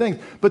different things.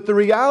 But the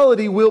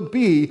reality will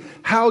be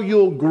how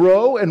you'll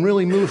grow and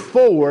really move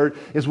forward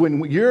is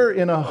when you're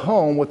in a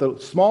home with a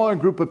smaller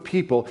group of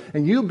people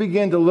and you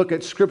begin to look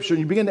at Scripture and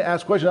you begin to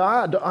ask questions.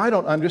 I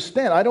don't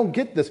understand. I don't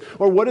get this.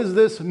 Or what does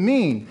this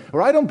mean?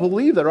 Or I don't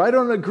believe that. Or I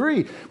don't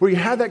agree. Where you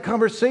have that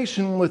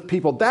conversation with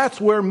people. That's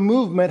where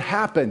movement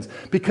happens.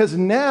 Because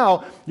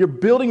now you're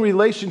building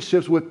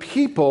relationships with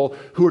people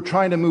who are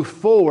trying to move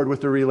forward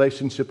with their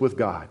relationship with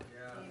God.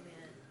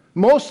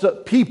 Most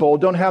people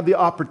don't have the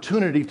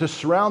opportunity to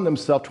surround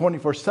themselves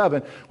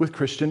 24/7 with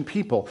Christian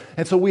people.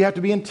 And so we have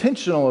to be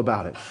intentional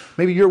about it.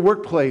 Maybe your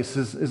workplace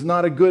is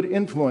not a good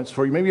influence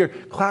for you. Maybe your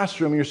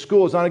classroom, your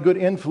school is not a good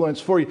influence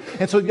for you.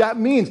 And so that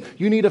means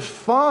you need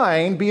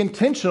to be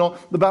intentional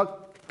about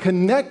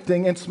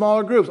connecting in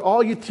smaller groups.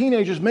 All you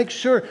teenagers, make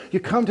sure you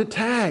come to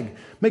TAG.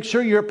 Make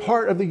sure you're a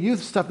part of the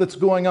youth stuff that's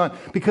going on,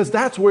 because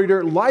that's where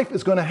your life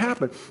is going to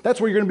happen.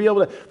 That's where you're going to be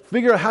able to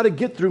figure out how to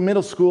get through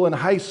middle school and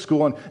high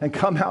school and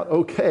come out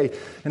okay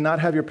and not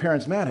have your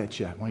parents mad at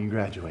you when you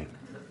graduate.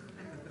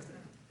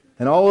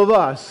 And all of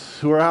us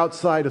who are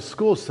outside of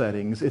school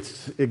settings,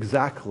 it's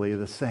exactly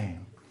the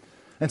same.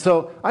 And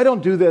so I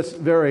don't do this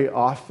very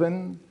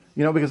often,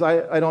 because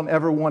I don't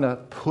ever want to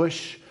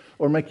push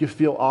or make you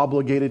feel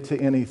obligated to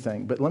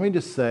anything. But let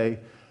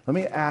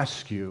me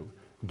ask you,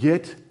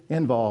 get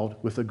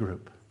involved with a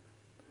group.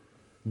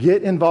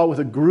 Get involved with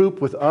a group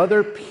with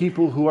other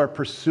people who are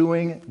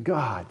pursuing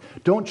God.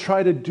 Don't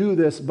try to do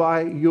this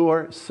by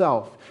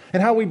yourself.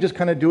 And how we just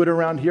kind of do it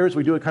around here is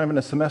we do it kind of in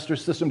a semester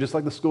system, just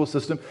like the school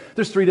system.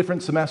 There's 3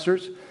 different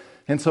semesters.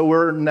 And so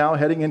we're now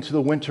heading into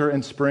the winter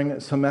and spring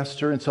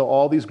semester. And so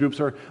all these groups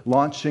are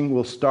launching.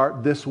 We'll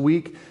start this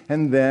week,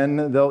 and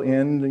then they'll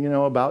end,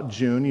 about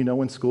June,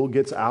 when school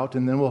gets out.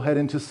 And then we'll head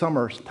into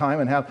summer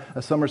time and have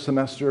a summer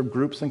semester of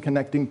groups and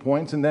connecting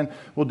points. And then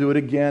we'll do it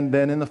again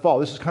then in the fall.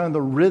 This is kind of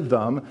the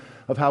rhythm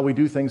of how we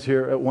do things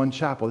here at One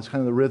Chapel. It's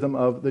kind of the rhythm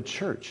of the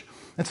church.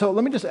 And so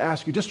let me just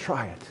ask you, just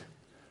try it.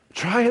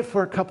 Try it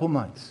for a couple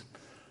months.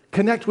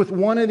 Connect with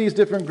one of these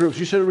different groups.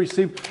 You should have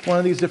received one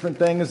of these different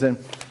things.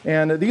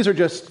 And these are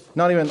just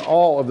not even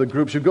all of the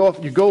groups. You go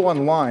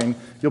online,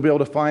 you'll be able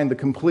to find the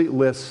complete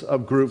list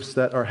of groups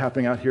that are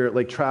happening out here at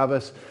Lake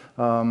Travis,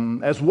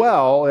 as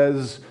well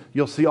as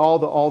you'll see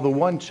all the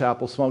One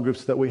Chapel small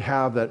groups that we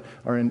have that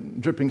are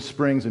in Dripping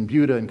Springs and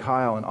Buda and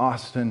Kyle and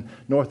Austin,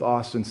 North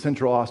Austin,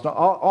 Central Austin,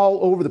 all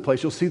over the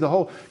place. You'll see the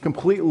whole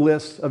complete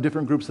list of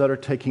different groups that are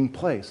taking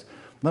place.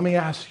 Let me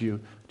ask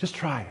you, just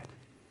try it.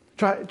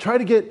 Try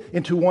to get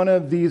into one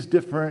of these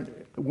different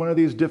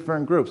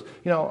groups.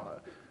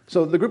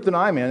 So the group that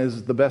I'm in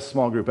is the best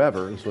small group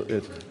ever. That's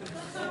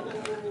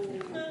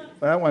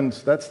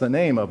the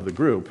name of the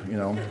group.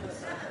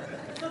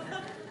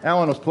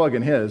 Alan was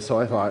plugging his, so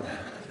I thought,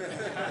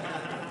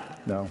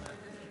 no.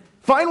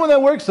 Find one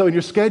that works though in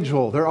your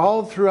schedule. They're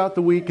all throughout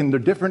the week, and they're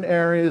different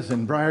areas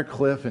in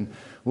Briarcliff and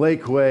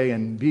Lakeway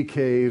and Bee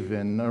Cave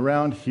and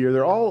around here.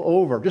 They're all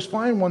over. Just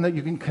find one that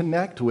you can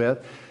connect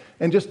with,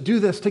 and just do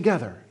this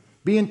together.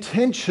 Be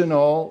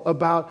intentional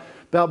about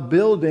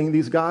building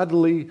these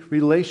godly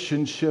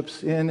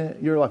relationships in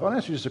your life. I want to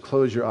ask you just to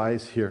close your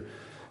eyes here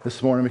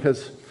this morning,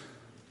 because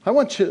I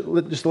want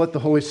you just to let the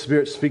Holy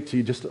Spirit speak to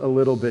you just a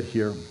little bit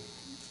here.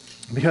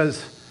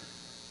 Because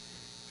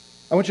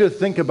I want you to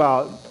think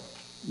about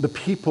the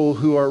people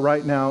who are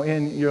right now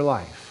in your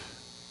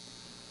life.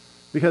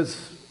 Because,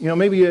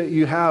 maybe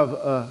you have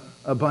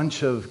a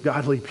bunch of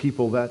godly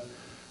people that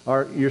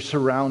you're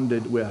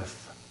surrounded with.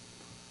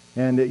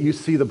 And you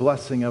see the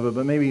blessing of it,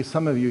 but maybe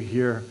some of you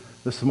here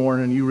this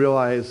morning, you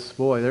realize,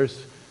 boy,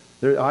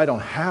 I don't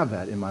have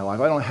that in my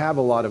life. I don't have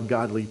a lot of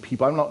godly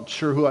people. I'm not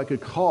sure who I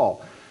could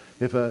call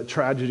if a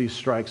tragedy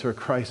strikes or a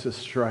crisis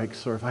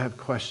strikes, or if I have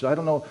questions. I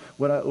don't know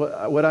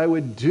what I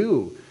would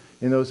do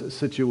in those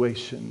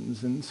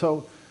situations. And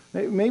so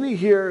maybe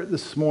here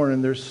this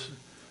morning, there's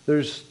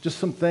just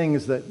some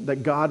things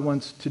that God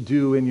wants to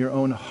do in your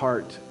own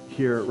heart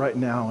here right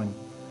now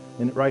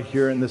and right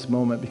here in this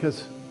moment,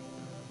 because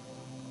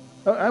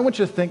I want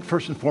you to think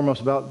first and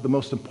foremost about the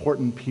most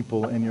important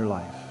people in your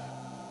life.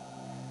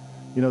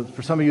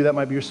 For some of you, that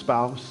might be your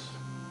spouse,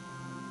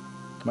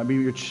 it might be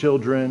your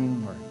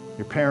children, or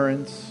your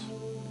parents,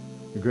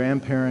 your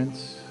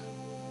grandparents,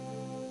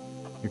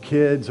 your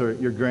kids, or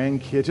your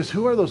grandkids. Just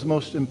who are those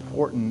most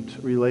important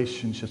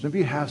relationships? Maybe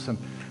you have some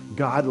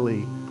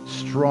godly,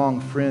 strong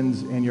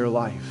friends in your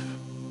life.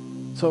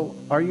 So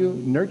are you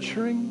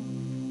nurturing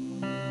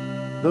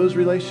those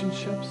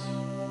relationships?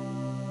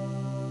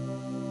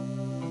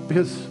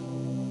 Because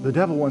the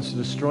devil wants to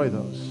destroy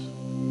those.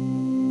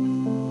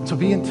 So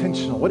be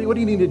intentional. What do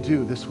you need to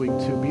do this week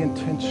to be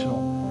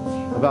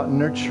intentional about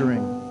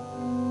nurturing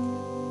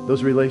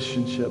those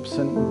relationships?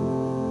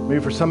 And maybe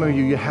for some of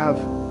you, you have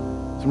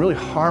some really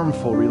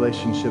harmful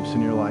relationships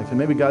in your life. And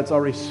maybe God's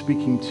already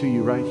speaking to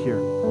you right here.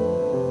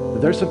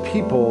 That there's some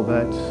people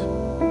that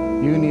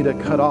you need to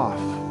cut off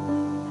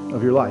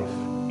of your life.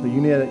 That you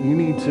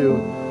need to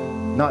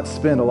not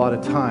spend a lot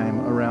of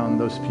time around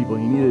those people.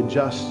 You need to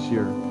adjust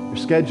your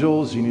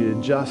schedules. You need to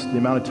adjust the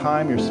amount of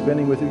time you're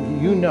spending with it.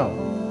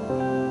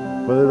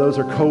 Whether those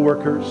are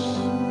coworkers,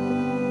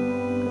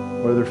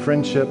 whether they're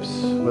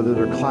friendships, whether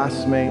they're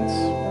classmates.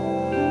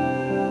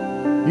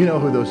 You know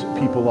who those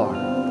people are.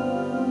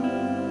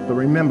 But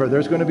remember,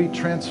 there's going to be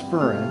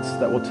transference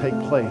that will take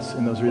place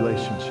in those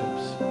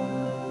relationships.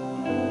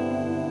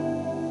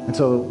 And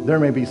so there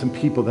may be some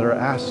people that are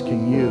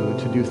asking you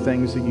to do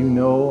things that you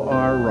know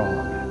are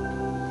wrong.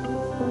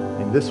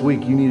 And this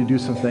week you need to do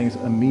some things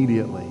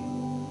immediately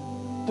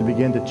to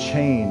begin to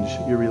change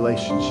your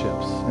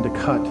relationships and to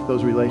cut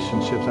those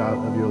relationships out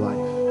of your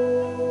life.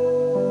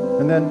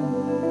 And then,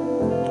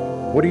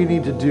 what do you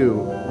need to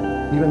do,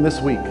 even this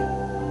week,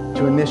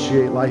 to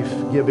initiate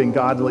life-giving,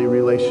 godly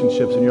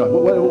relationships in your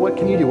life? What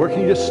can you do? Where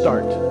can you just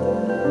start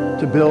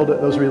to build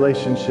those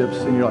relationships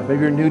in your life?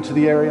 Maybe you're new to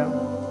the area.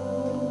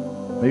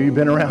 Maybe you've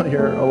been around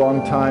here a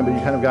long time, but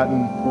you've kind of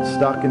gotten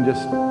stuck in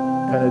just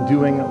kind of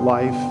doing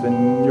life,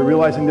 and you're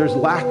realizing there's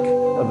lack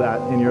of that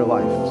in your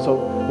life.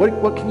 So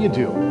what can you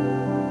do?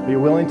 Are you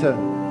willing to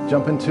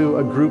jump into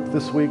a group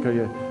this week? Are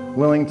you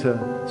willing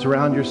to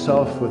surround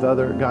yourself with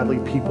other godly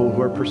people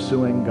who are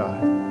pursuing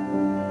God?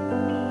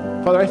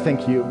 Father, I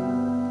thank you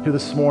here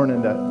this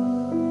morning that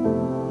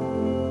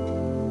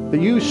that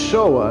you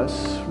show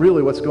us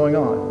really what's going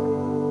on.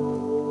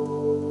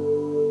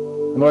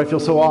 And Lord, I feel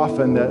so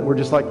often that we're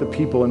just like the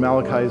people in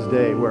Malachi's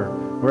day where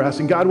we're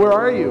asking, God, where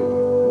are you?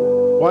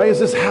 Why is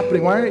this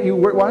happening? Why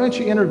aren't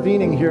you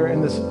intervening here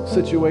in this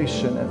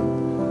situation?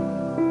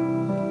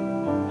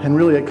 And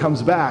really it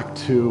comes back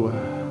to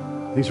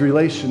these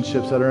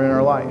relationships that are in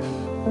our life.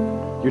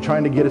 You're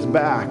trying to get us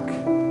back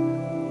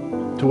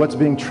to what's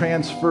being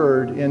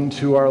transferred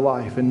into our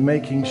life and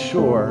making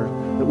sure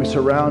that we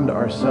surround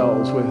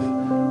ourselves with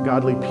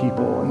godly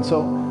people. And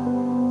so,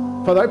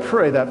 Father, I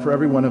pray that for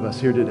every one of us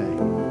here today,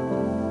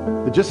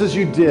 that just as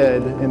you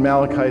did in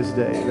Malachi's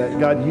day, that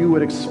God, you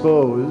would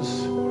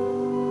expose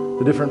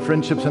the different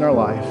friendships in our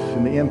life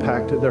and the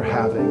impact that they're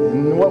having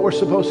and what we're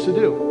supposed to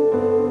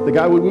do. That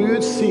God, we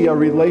would see our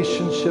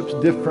relationships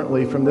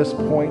differently from this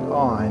point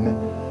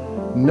on,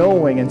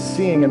 knowing and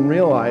seeing and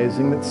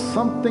realizing that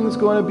something's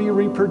going to be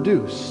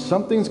reproduced,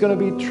 something's going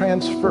to be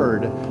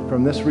transferred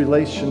from this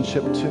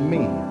relationship to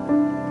me,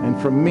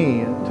 and from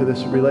me to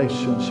this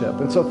relationship.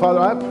 And so, Father,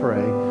 I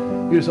pray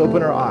you just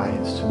open our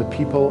eyes to the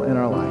people in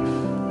our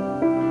life.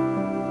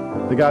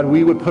 That God,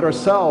 we would put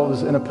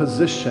ourselves in a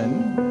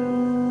position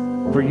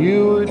for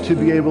you to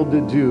be able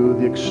to do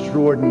the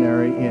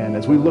extraordinary in.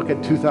 As we look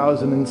at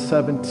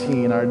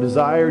 2017, our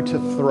desire to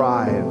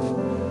thrive,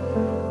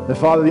 that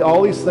Father,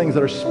 all these things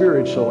that are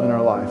spiritual in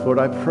our life, Lord,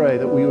 I pray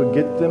that we would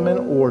get them in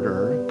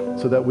order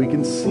so that we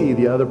can see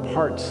the other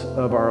parts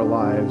of our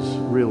lives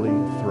really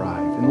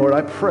thrive. And Lord,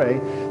 I pray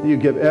that you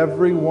give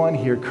everyone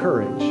here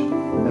courage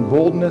and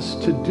boldness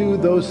to do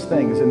those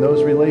things in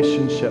those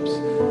relationships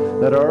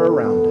that are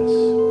around us.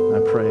 And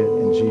I pray it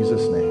in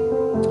Jesus' name.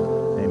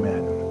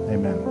 Amen.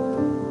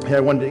 Amen. Hey, I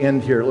wanted to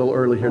end here a little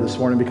early here this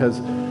morning because,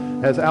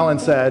 as Alan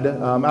said,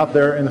 out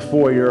there in the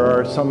foyer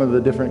are some of the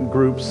different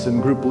groups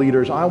and group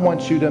leaders. I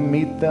want you to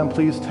meet them.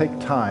 Please take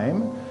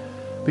time,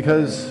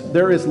 because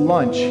there is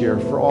lunch here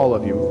for all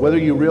of you. Whether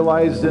you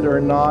realized it or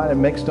not, it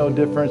makes no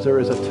difference. There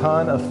is a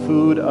ton of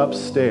food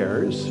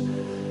upstairs.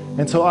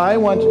 And so I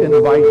want to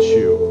invite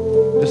you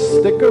to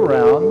stick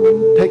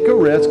around, take a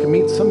risk,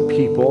 meet some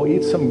people,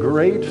 eat some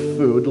great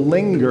food,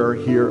 linger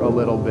here a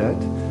little bit.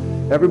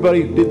 Everybody,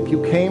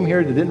 you came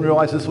here, didn't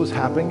realize this was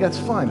happening, that's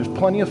fine. There's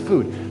plenty of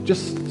food.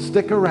 Just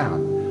stick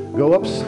around. Go upstairs.